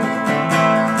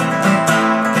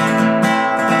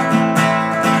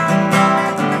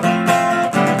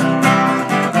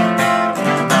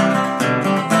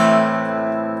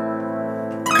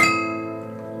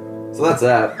 So that's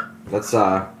that. That's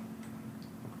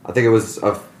I think it was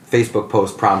a Facebook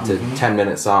post prompted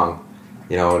 10-minute song,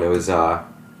 and it was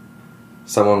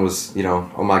someone was,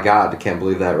 oh my God, I can't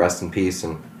believe that, rest in peace,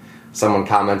 and someone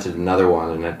commented another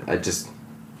one, and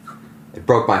it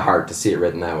broke my heart to see it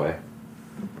written that way.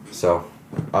 So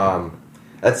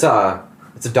it's a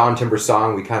Dawn Timber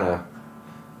song. We kind of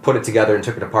put it together and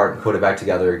took it apart and put it back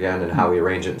together again, and how we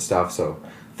arrange it and stuff. So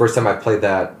first time I played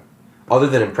that, other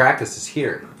than in practice, is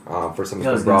here. For some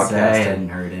of the broadcast. I hadn't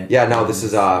heard it. Yeah, no, this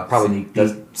is probably,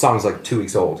 the song's like 2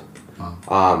 weeks old.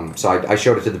 Oh. So I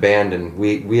showed it to the band, and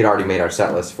we had already made our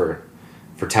set list for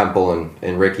Temple,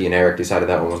 and Ricky and Eric decided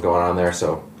that one was going on there.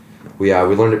 So we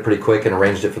learned it pretty quick and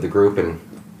arranged it for the group, and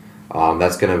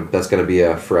that's gonna be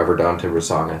a forever Dawn Timber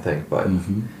song, I think. But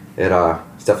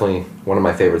it's definitely one of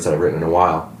my favorites that I've written in a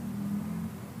while.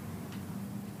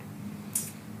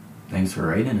 Thanks for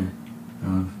writing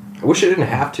it. I wish I didn't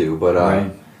have to, but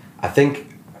right. I think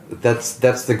that's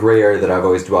the gray area that I've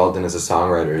always dwelled in as a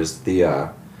songwriter, is the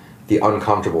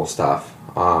uncomfortable stuff.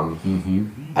 I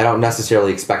don't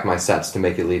necessarily expect my sets to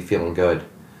make you leave feeling good,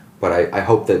 but I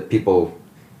hope that people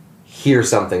hear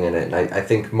something in it. And I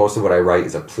think most of what I write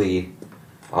is a plea.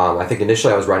 I think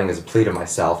initially I was writing as a plea to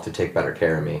myself to take better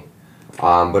care of me.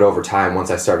 But over time,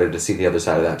 once I started to see the other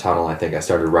side of that tunnel, I think I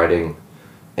started writing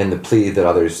in the plea that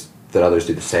others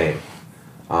do the same.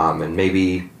 And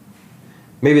maybe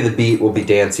the beat will be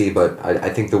dancey, but I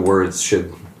think the words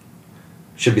should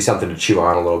be something to chew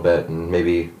on a little bit, and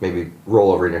maybe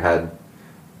roll over in your head.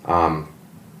 Not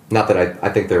that I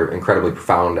think they're incredibly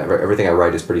profound. Everything I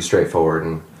write is pretty straightforward,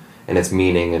 and its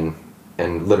meaning and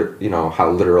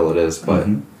how literal it is. But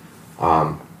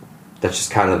that's just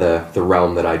kind of the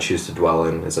realm that I choose to dwell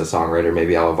in as a songwriter.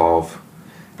 Maybe I'll evolve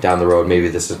down the road. Maybe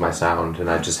this is my sound, and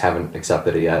I just haven't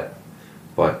accepted it yet.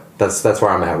 But that's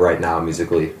where I'm at right now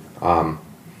musically.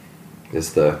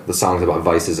 Is the songs about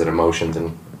vices and emotions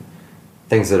and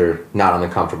things that are not on the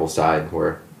comfortable side,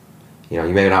 where you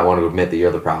may not want to admit that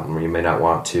you're the problem, or you may not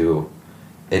want to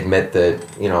admit that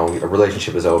a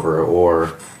relationship is over,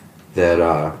 or that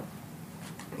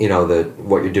that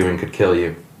what you're doing could kill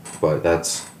you. But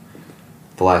that's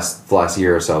the last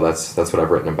year or so. That's what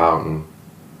I've written about. And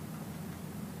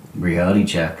reality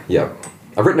check. Yep,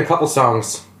 I've written a couple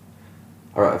songs.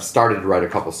 Or I've started to write a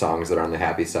couple songs that are on the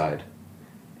happy side,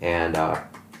 and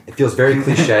it feels very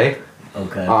cliche.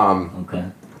 Okay. Okay.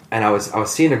 And I was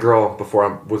seeing a girl before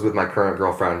I was with my current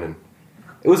girlfriend,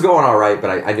 it was going all right, but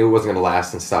I knew it wasn't going to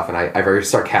last and stuff. And I very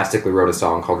sarcastically wrote a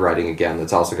song called "Writing Again"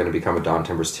 that's also going to become a Dawn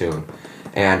Timbers tune.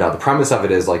 And the premise of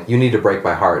it is like, you need to break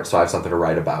my heart so I have something to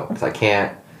write about, because I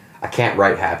can't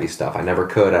write happy stuff. I never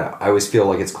could. I always feel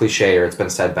like it's cliche or it's been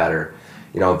said better.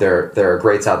 There are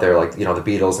greats out there like the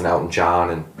Beatles and Elton John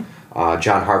and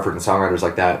John Hartford and songwriters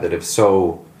like that have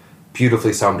so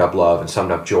beautifully summed up love and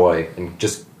summed up joy and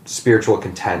just spiritual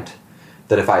content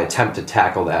that if I attempt to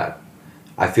tackle that,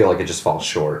 I feel like it just falls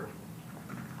short.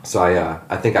 So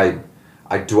I think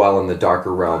I dwell in the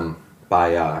darker realm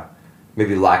by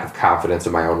maybe lack of confidence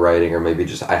in my own writing, or maybe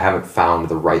just I haven't found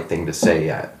the right thing to say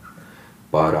yet.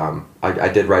 But I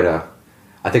did write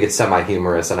I think it's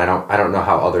semi-humorous, and I don't know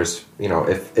how others,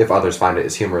 if others find it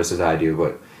as humorous as I do,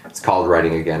 but it's called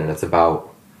 "Writing Again," and it's about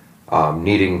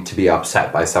needing to be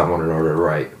upset by someone in order to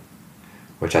write,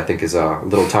 which I think is a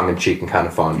little tongue-in-cheek and kind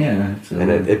of fun. Yeah,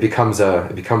 absolutely. And it becomes a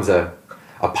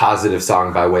positive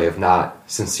song by way of not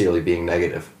sincerely being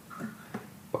negative.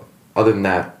 But other than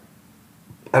that,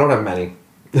 I don't have many.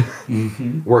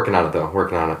 Mm-hmm. Working on it, though.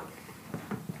 Working on it.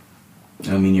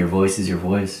 I mean, your voice is your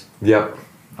voice. Yep.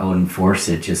 I wouldn't force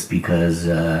it just because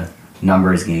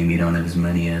numbers game you don't have as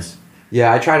many as.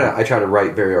 Yeah, I try to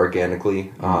write very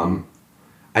organically. Mm-hmm.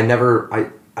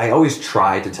 I always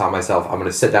try to tell myself I'm going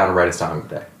to sit down and write a song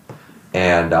today,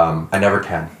 and I never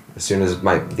can. As soon as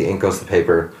the ink goes to the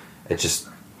paper, it just,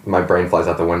 my brain flies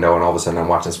out the window, and all of a sudden I'm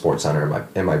watching SportsCenter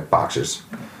in my boxers.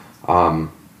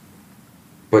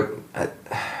 But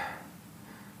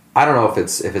I don't know if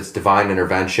it's divine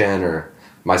intervention or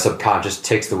my subconscious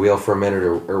takes the wheel for a minute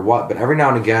or what. But every now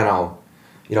and again I'll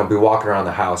be walking around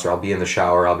the house, or I'll be in the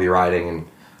shower, I'll be writing, and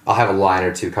I'll have a line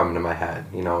or two come into my head.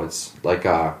 It's like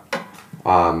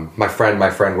my friend,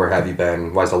 where have you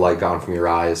been? Why's the light gone from your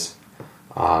eyes?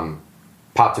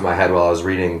 Popped in my head while I was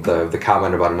reading the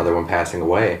comment about another one passing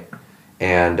away,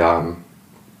 and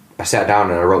I sat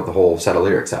down and I wrote the whole set of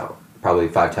lyrics out, probably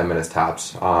 5-10 minutes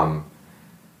tops.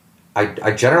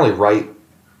 I generally write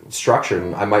structured,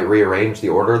 and I might rearrange the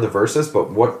order of the verses,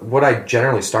 but what I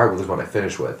generally start with is what I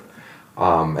finish with.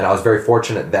 And I was very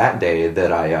fortunate that day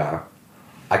that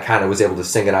I kind of was able to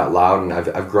sing it out loud, and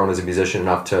I've grown as a musician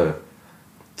enough to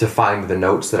find the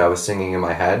notes that I was singing in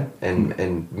my head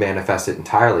and manifest it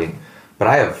entirely. But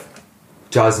I have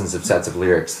dozens of sets of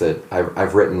lyrics that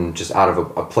I've written just out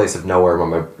of a place of nowhere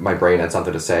when my brain had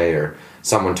something to say, or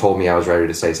someone told me I was ready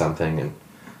to say something, and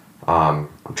I'm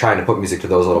trying to put music to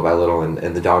those little by little,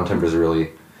 and the Dawn Timbers are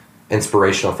really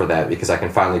inspirational for that, because I can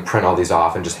finally print all these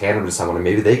off and just hand them to someone, and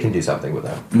maybe they can do something with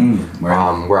them.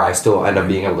 Right. Where I still end up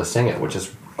being able to sing it, which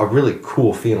is a really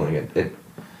cool feeling.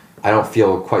 I don't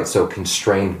feel quite so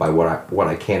constrained by what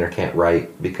I can or can't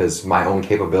write, because my own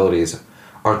capabilities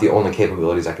aren't the only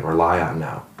capabilities I can rely on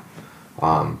now.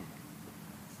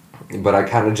 But I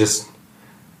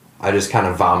just kind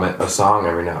of vomit a song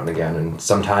every now and again, and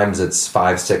sometimes it's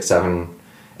 5, 6, 7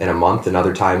 in a month, and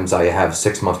other times I have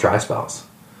 6-month dry spells,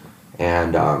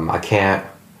 and I can't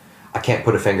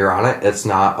put a finger on it. It's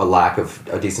not a lack of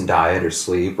a decent diet or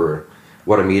sleep, or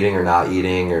what I'm eating or not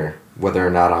eating, or whether or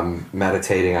not I'm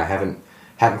meditating. I haven't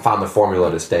found the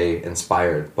formula to stay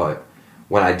inspired, but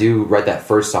when I do write that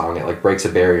first song, it like breaks a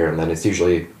barrier, and then it's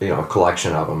usually a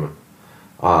collection of them.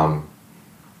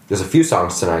 There's a few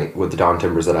songs tonight with the Dawn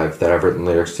Timbers that I've written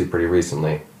lyrics to pretty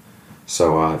recently,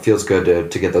 so it feels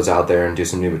good to get those out there and do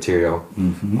some new material.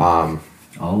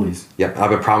 Mm-hmm. Always. Yep, I've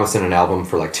been promising an album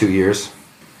for like 2 years,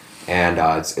 and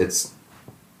it's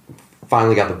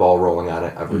finally got the ball rolling on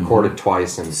it. I've recorded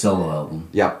twice, and solo album.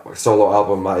 Yep, solo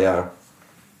album.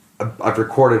 I've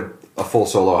recorded a full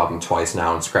solo album twice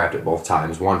now and scrapped it both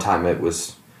times. One time it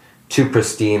was too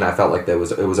pristine. I felt like it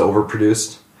was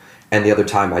overproduced. And the other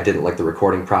time I didn't like the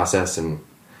recording process, and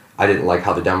I didn't like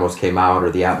how the demos came out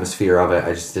or the atmosphere of it.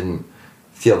 I just didn't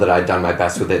feel that I'd done my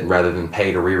best with it, and rather than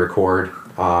pay to re-record,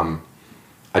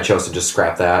 I chose to just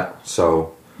scrap that.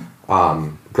 So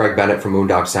Greg Bennett from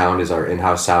Moondog Sound is our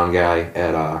in-house sound guy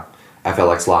at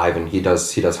FLX Live, and he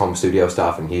does home studio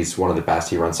stuff, and he's one of the best.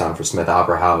 He runs sound for Smith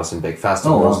Opera House and big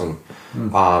festivals. Oh,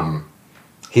 wow. And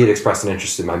he had expressed an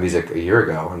interest in my music a year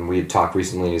ago, and we had talked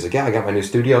recently, and he's like, yeah, I got my new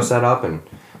studio set up, and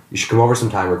you should come over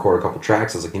sometime and record a couple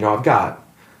tracks. I was like, I've got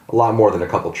a lot more than a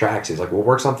couple tracks. He's like, we'll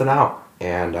work something out.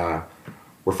 And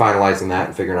we're finalizing that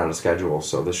and figuring out a schedule.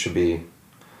 So this should be,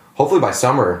 hopefully by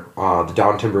summer, the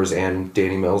Dawn Timbers and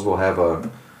Danny Mills will have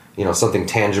something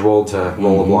tangible to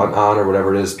roll a blunt on, or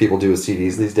whatever it is people do with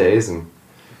CDs these days, and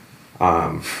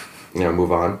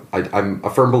move on. I'm a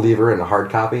firm believer in a hard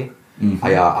copy. Mm-hmm.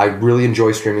 I really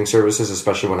enjoy streaming services,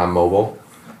 especially when I'm mobile,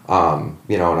 and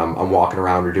I'm walking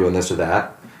around or doing this or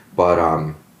that. But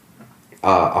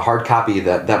a hard copy,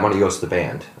 that money goes to the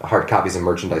band. Hard copies and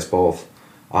merchandise both.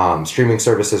 Streaming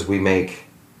services we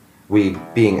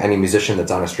being any musician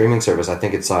that's on a streaming service, I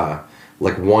think it's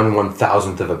like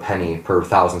 1/1000th of a penny per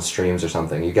 1,000 streams or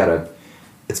something.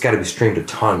 It's got to be streamed a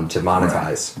ton to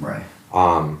monetize. Right.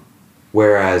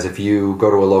 Whereas if you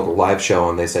go to a local live show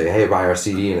and they say, "Hey, buy our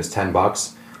CD," and it's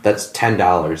 $10, that's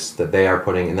 $10 that they are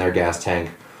putting in their gas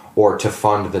tank, or to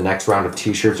fund the next round of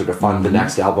T-shirts, or to fund the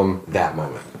next album that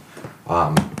moment.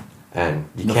 And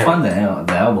you can't fund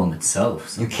the album itself.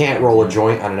 So. You can't roll a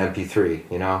joint on an MP3,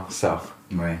 you know. So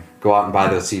right. Go out and buy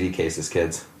those CD cases,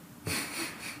 kids.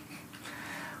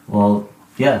 Well,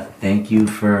 yeah. Thank you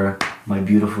for my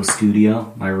beautiful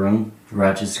studio, my room,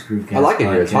 Rochester Groovecast. I like it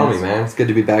here. Tell me, man. It's good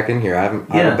to be back in here. I haven't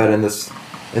been in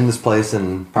this place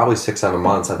in probably 6-7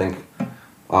 months. I think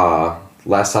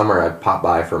last summer I popped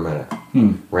by for a minute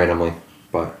randomly,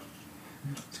 but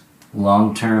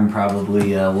long term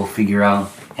probably we'll figure out,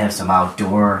 have some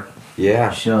outdoor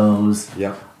shows.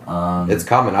 Yep. It's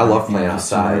coming. I love playing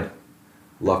outside.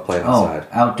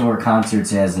 Outdoor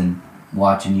concerts, as in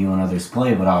watching you and others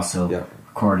play, but also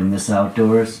recording this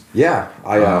outdoors. Yeah,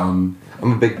 I'm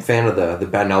a big fan of the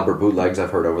Ben Albert bootlegs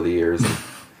I've heard over the years.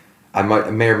 I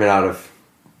may or may not have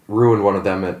ruined one of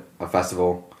them at a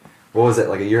festival. What was it,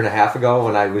 like a year and a half ago,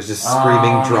 when I was just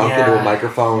screaming drunk into a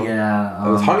microphone? Yeah.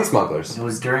 It was Honey Smugglers. It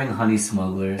was during Honey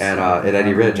Smugglers. And at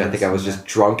Eddie Ridge, I think I was just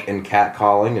drunk and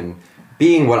catcalling and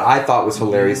being what I thought was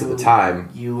hilarious at the time.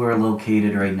 You were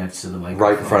located right next to the microphone.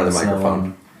 Right in front of the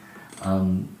microphone.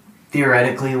 So,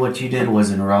 theoretically, what you did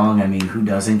wasn't wrong. I mean, who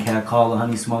doesn't catcall the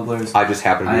Honey Smugglers? I just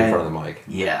happened to be in front of the mic.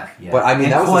 Yeah. But I mean,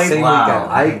 and that was the same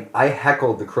loud, weekend. I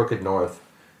heckled the Crooked North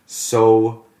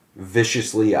so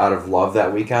viciously out of love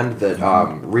that weekend that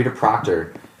Rita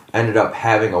Proctor ended up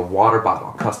having a water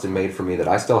bottle custom made for me that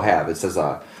I still have. It says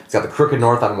it's got the Crooked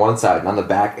North on one side, and on the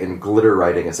back in glitter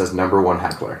writing it says #1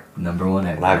 Heckler. #1 Heckler.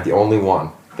 And I have the only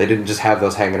one. They didn't just have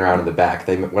those hanging around in the back.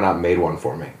 They went out and made one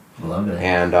for me. Love it.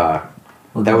 And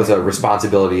that was a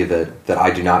responsibility that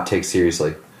I do not take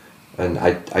seriously. And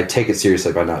I take it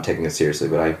seriously by not taking it seriously.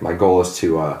 But my goal is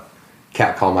to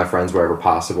catcall my friends wherever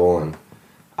possible. And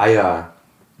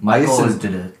my goal is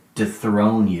to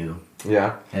dethrone you.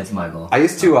 Yeah, that's my goal. I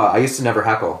used to never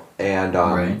heckle, and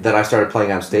then I started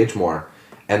playing on stage more.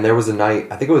 And there was a night,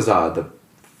 I think it was the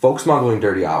Folk Smuggling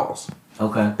Dirty Owls.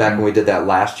 Okay. Back when we did that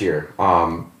last year,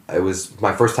 it was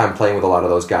my first time playing with a lot of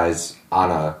those guys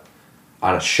on a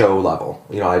show level.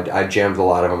 You know, I jammed with a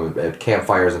lot of them at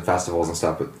campfires and festivals and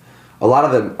stuff. But a lot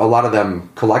of them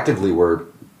collectively were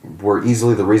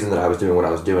easily the reason that I was doing what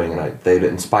I was doing, and they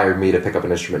inspired me to pick up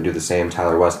an instrument and do the same.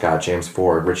 Tyler Westcott, James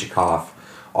Ford, Richie Koff,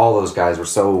 all those guys were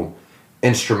so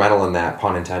instrumental in that,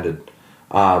 pun intended.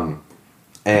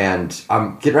 And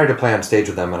I'm getting ready to play on stage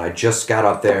with them, and I just got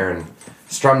up there and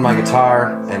strummed my guitar,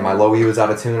 and my low E was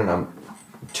out of tune, and I'm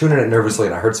tuning it nervously,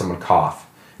 and I heard someone cough.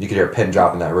 You could hear a pin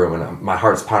drop in that room, and my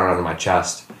heart's pounding out of my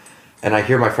chest. And I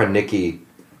hear my friend Nikki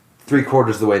 3/4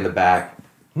 of the way in the back,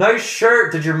 "Nice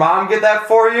shirt, did your mom get that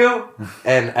for you?"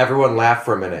 And everyone laughed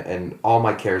for a minute, and all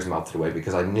my cares melted away,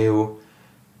 because I knew,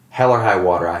 hell or high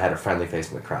water, I had a friendly face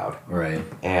in the crowd. Right.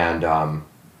 And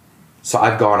so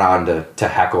I've gone on to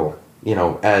heckle, you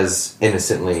know, as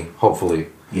innocently, hopefully.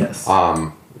 Yes.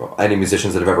 Any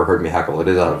musicians that have ever heard me heckle, it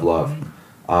is out of love.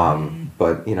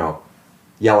 But, you know,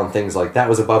 yelling things like, "That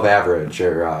was above average,"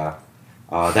 or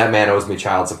 "That man owes me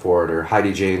child support," or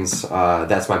 "Heidi Jane's,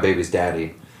 that's my baby's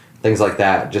daddy." Things like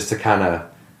that, just to kind of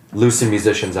loosen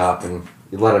musicians up and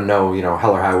let them know, you know,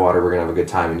 hell or high water, we're going to have a good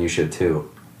time, and you should too.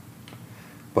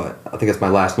 But I think it's my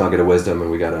last nugget of wisdom,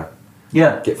 and we got to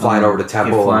get flying over to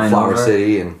Temple and Flower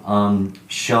City. And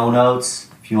show notes,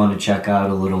 if you want to check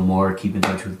out a little more, keep in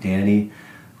touch with Danny.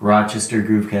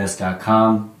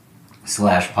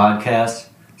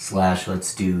 RochesterGroovecast.com/podcast/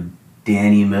 let's do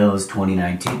Danny Mills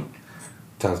 2019.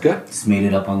 Sounds good. Just made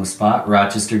it up on the spot.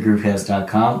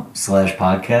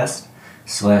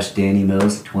 RochesterGroovecast.com/podcast/ Danny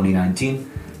Mills 2019.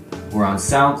 We're on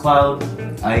SoundCloud,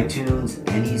 iTunes,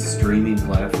 any streaming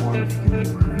platform. If you can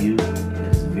leave a review, it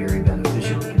is very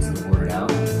beneficial. It gets the word out.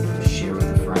 Share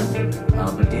with a friend.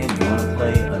 But Dan, do you want to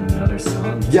play another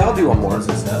song? Yeah, I'll do one more. Close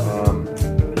this out?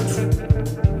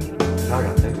 Now I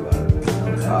gotta think about it.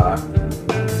 Okay.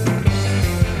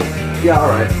 Yeah,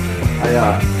 alright. I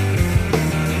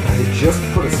had just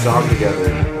put a song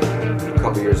together a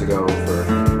couple years ago for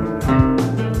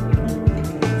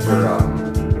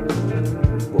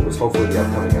what was hopefully the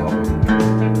upcoming album.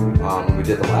 When we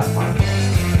did the last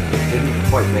podcast. It didn't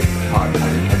quite make the cut.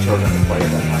 I chose not to play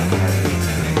at that time. I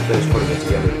hadn't finished putting it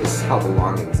together. This is called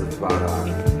Belongings. It's about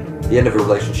the end of a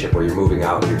relationship where you're moving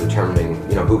out and you're determining,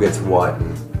 you know, who gets what.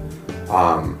 And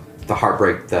the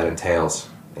heartbreak that entails.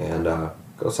 And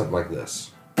goes something like this.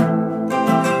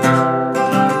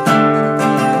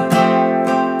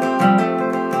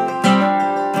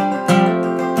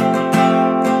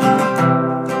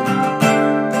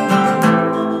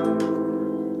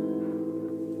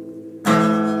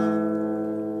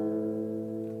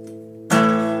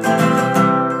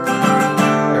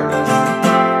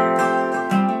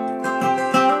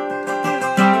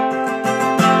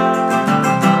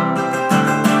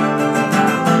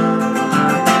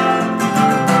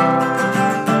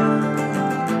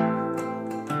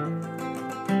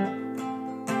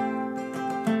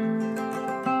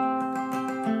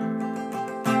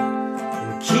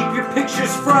 Keep your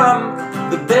pictures from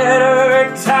the better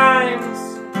times.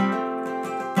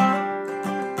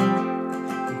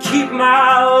 Keep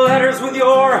my letters with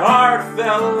your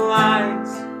heartfelt lines.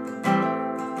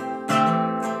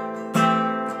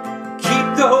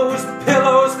 Keep those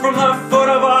pillows from the foot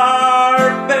of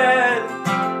our bed.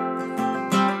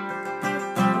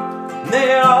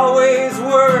 They always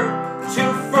were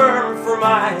too firm for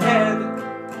my head.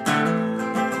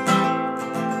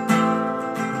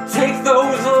 Take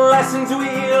those lessons we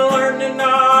learned in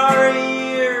our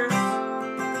years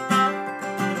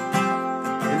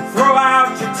and throw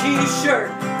out your t-shirt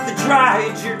that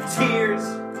dried your tears.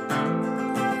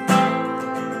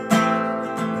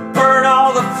 Burn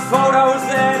all the photos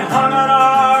that hung on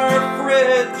our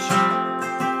fridge.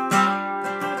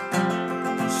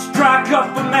 Strike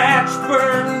up a match,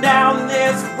 burn down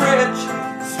this bridge.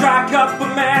 Strike up a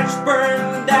match,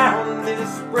 burn down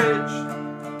this bridge.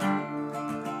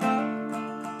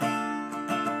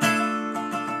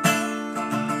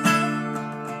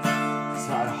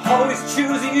 Always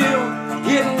choose you,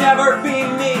 you'd never be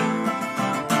me.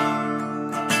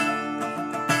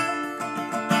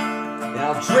 And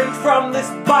I'll drink from this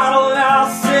bottle and I'll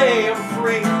say I'm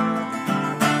free.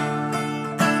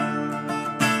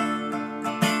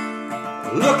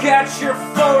 Look at your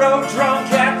photo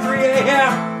drunk at 3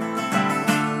 a.m.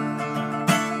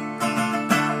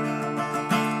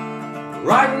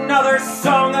 Write another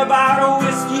song about a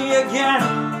whiskey again.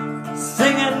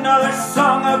 Sing another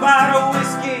song about a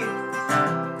whiskey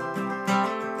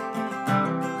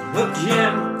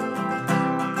again.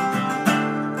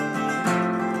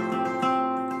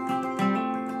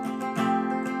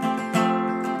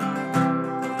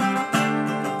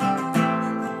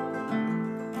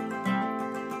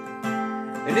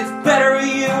 And it's better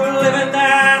you live in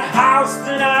that house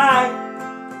than I.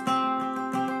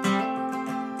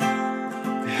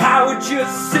 How would you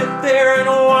sit there and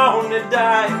want to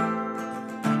die?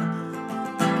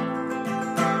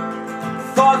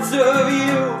 Thoughts of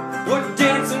you would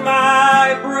dance in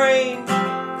my brain,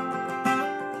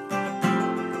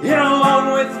 and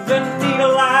along with the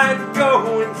needle I'd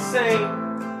go insane.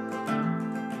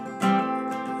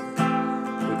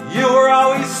 But you were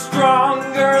always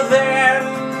stronger than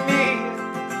me,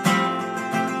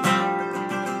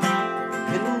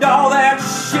 and all that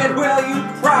shit, well, you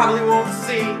probably won't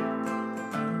see.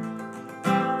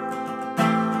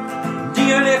 And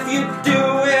even if you do,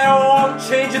 it won't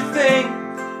change a thing.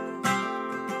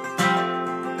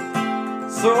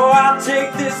 So I'll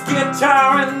take this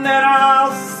guitar and then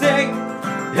I'll sing.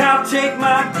 I'll take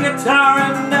my guitar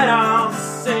and then I'll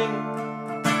sing.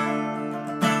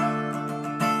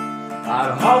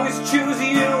 I'd always choose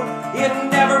you, it'd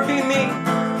never be me.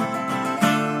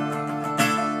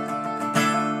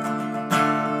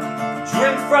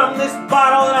 Drink from this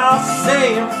bottle and I'll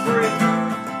say I'm free.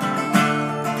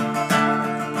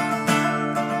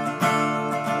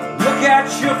 Look at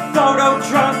your photo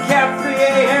drunk at 3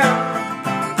 a.m.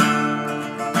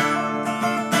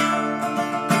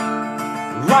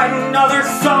 Write another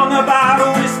song about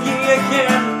a whiskey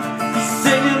again.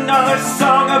 Sing another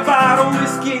song about a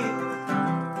whiskey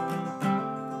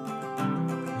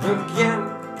again.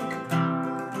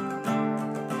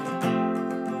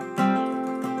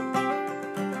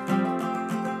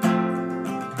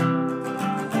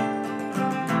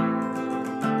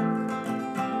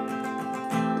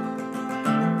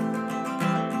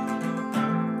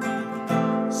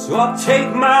 So I'll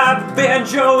take my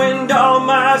banjo and all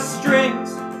my strings.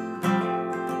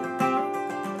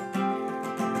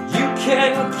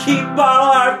 Can keep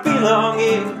all our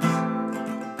belongings,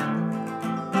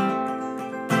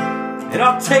 and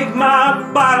I'll take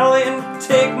my bottle and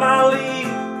take my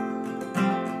leave.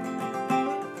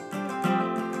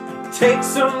 Take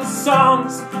some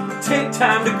songs, take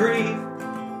time to grieve.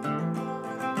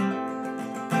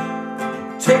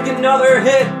 Take another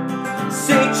hit,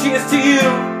 say cheers to you.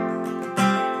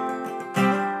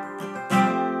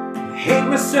 Hate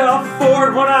myself for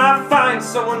it when I find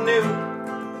someone new.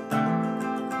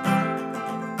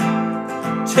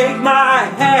 take my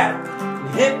hat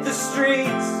and hit the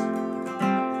streets.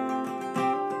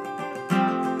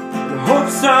 Hope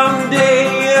someday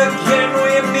again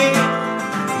we meet.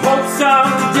 Hope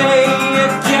someday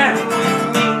again we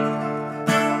meet.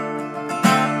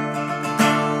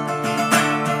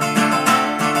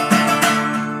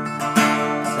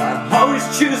 So I'd always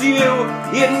choose you,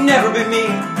 you'd never be me.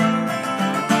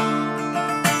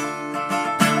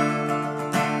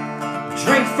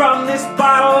 Drink from this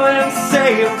bottle and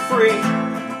say I'm free.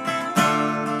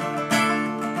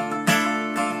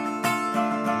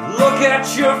 Look at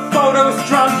your photos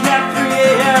drunk at 3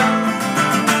 a.m.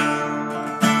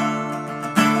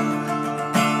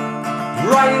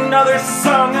 Write another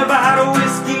song about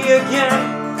whiskey again.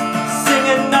 Sing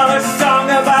another song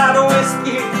about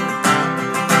whiskey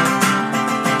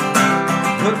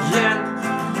again.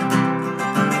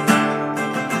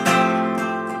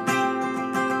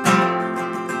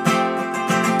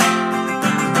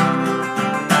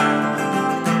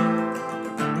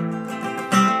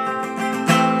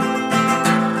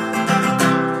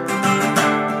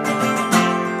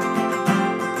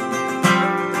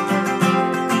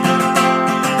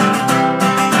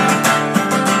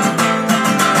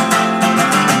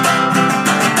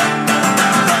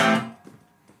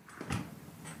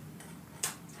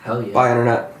 Hell yeah. Bye,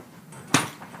 Internet.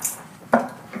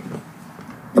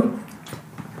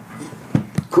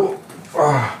 Cool.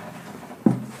 How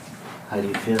do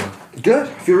you feel? Good.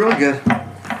 I feel really good.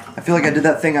 I feel like I did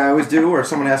that thing I always do where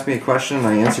someone asks me a question and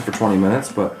I answer for 20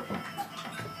 minutes, but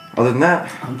other than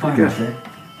that, I'm fine good. with it.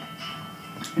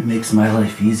 It makes my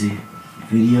life easy.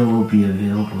 Video will be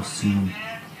available soon.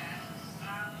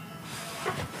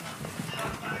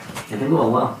 It'll go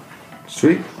well.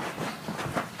 Sweet.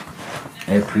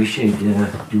 I appreciate you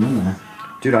doing that.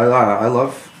 Dude, I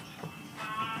love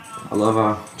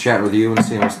chatting with you and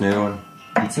seeing what's new. And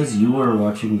It says you were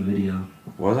watching the video.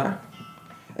 was I?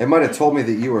 It might have told me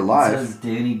that you were live. It says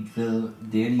Danny.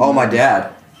 Oh, my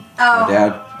dad. Oh. My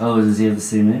dad. Oh, does he have the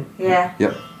same name? Yeah.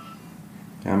 Yep.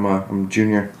 I'm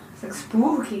junior. It's like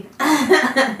spooky.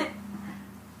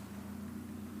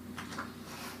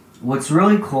 What's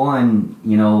really cool, and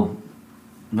you know,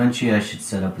 eventually I should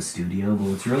set up a studio, but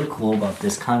what's really cool about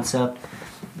this concept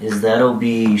is that it'll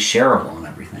be shareable and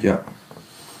everything. Yep.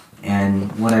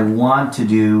 And what I want to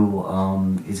do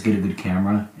is get a good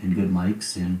camera and good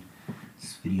mics and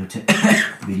just videotape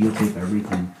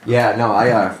everything. Yeah. No.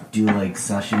 Do like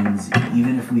sessions,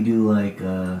 even if we do like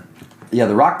Yeah.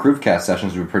 The Rock Groovecast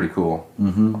sessions were pretty cool.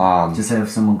 mm-hmm. Just have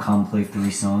someone come play 3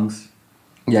 songs.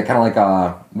 Yeah. Kind of like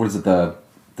what is it? The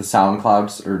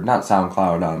SoundClouds or not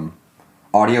SoundCloud?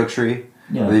 Audio Tree.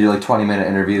 Yeah. Where they do like 20-minute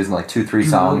interviews and like 2-3 It would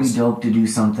songs. be dope to do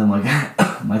something like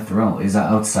my throat is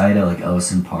outside of like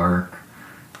Ellison Park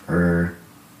or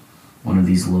one of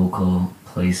these local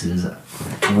places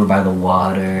over by the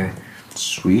water.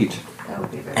 Sweet. That would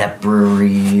be very At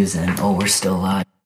breweries and we're still live.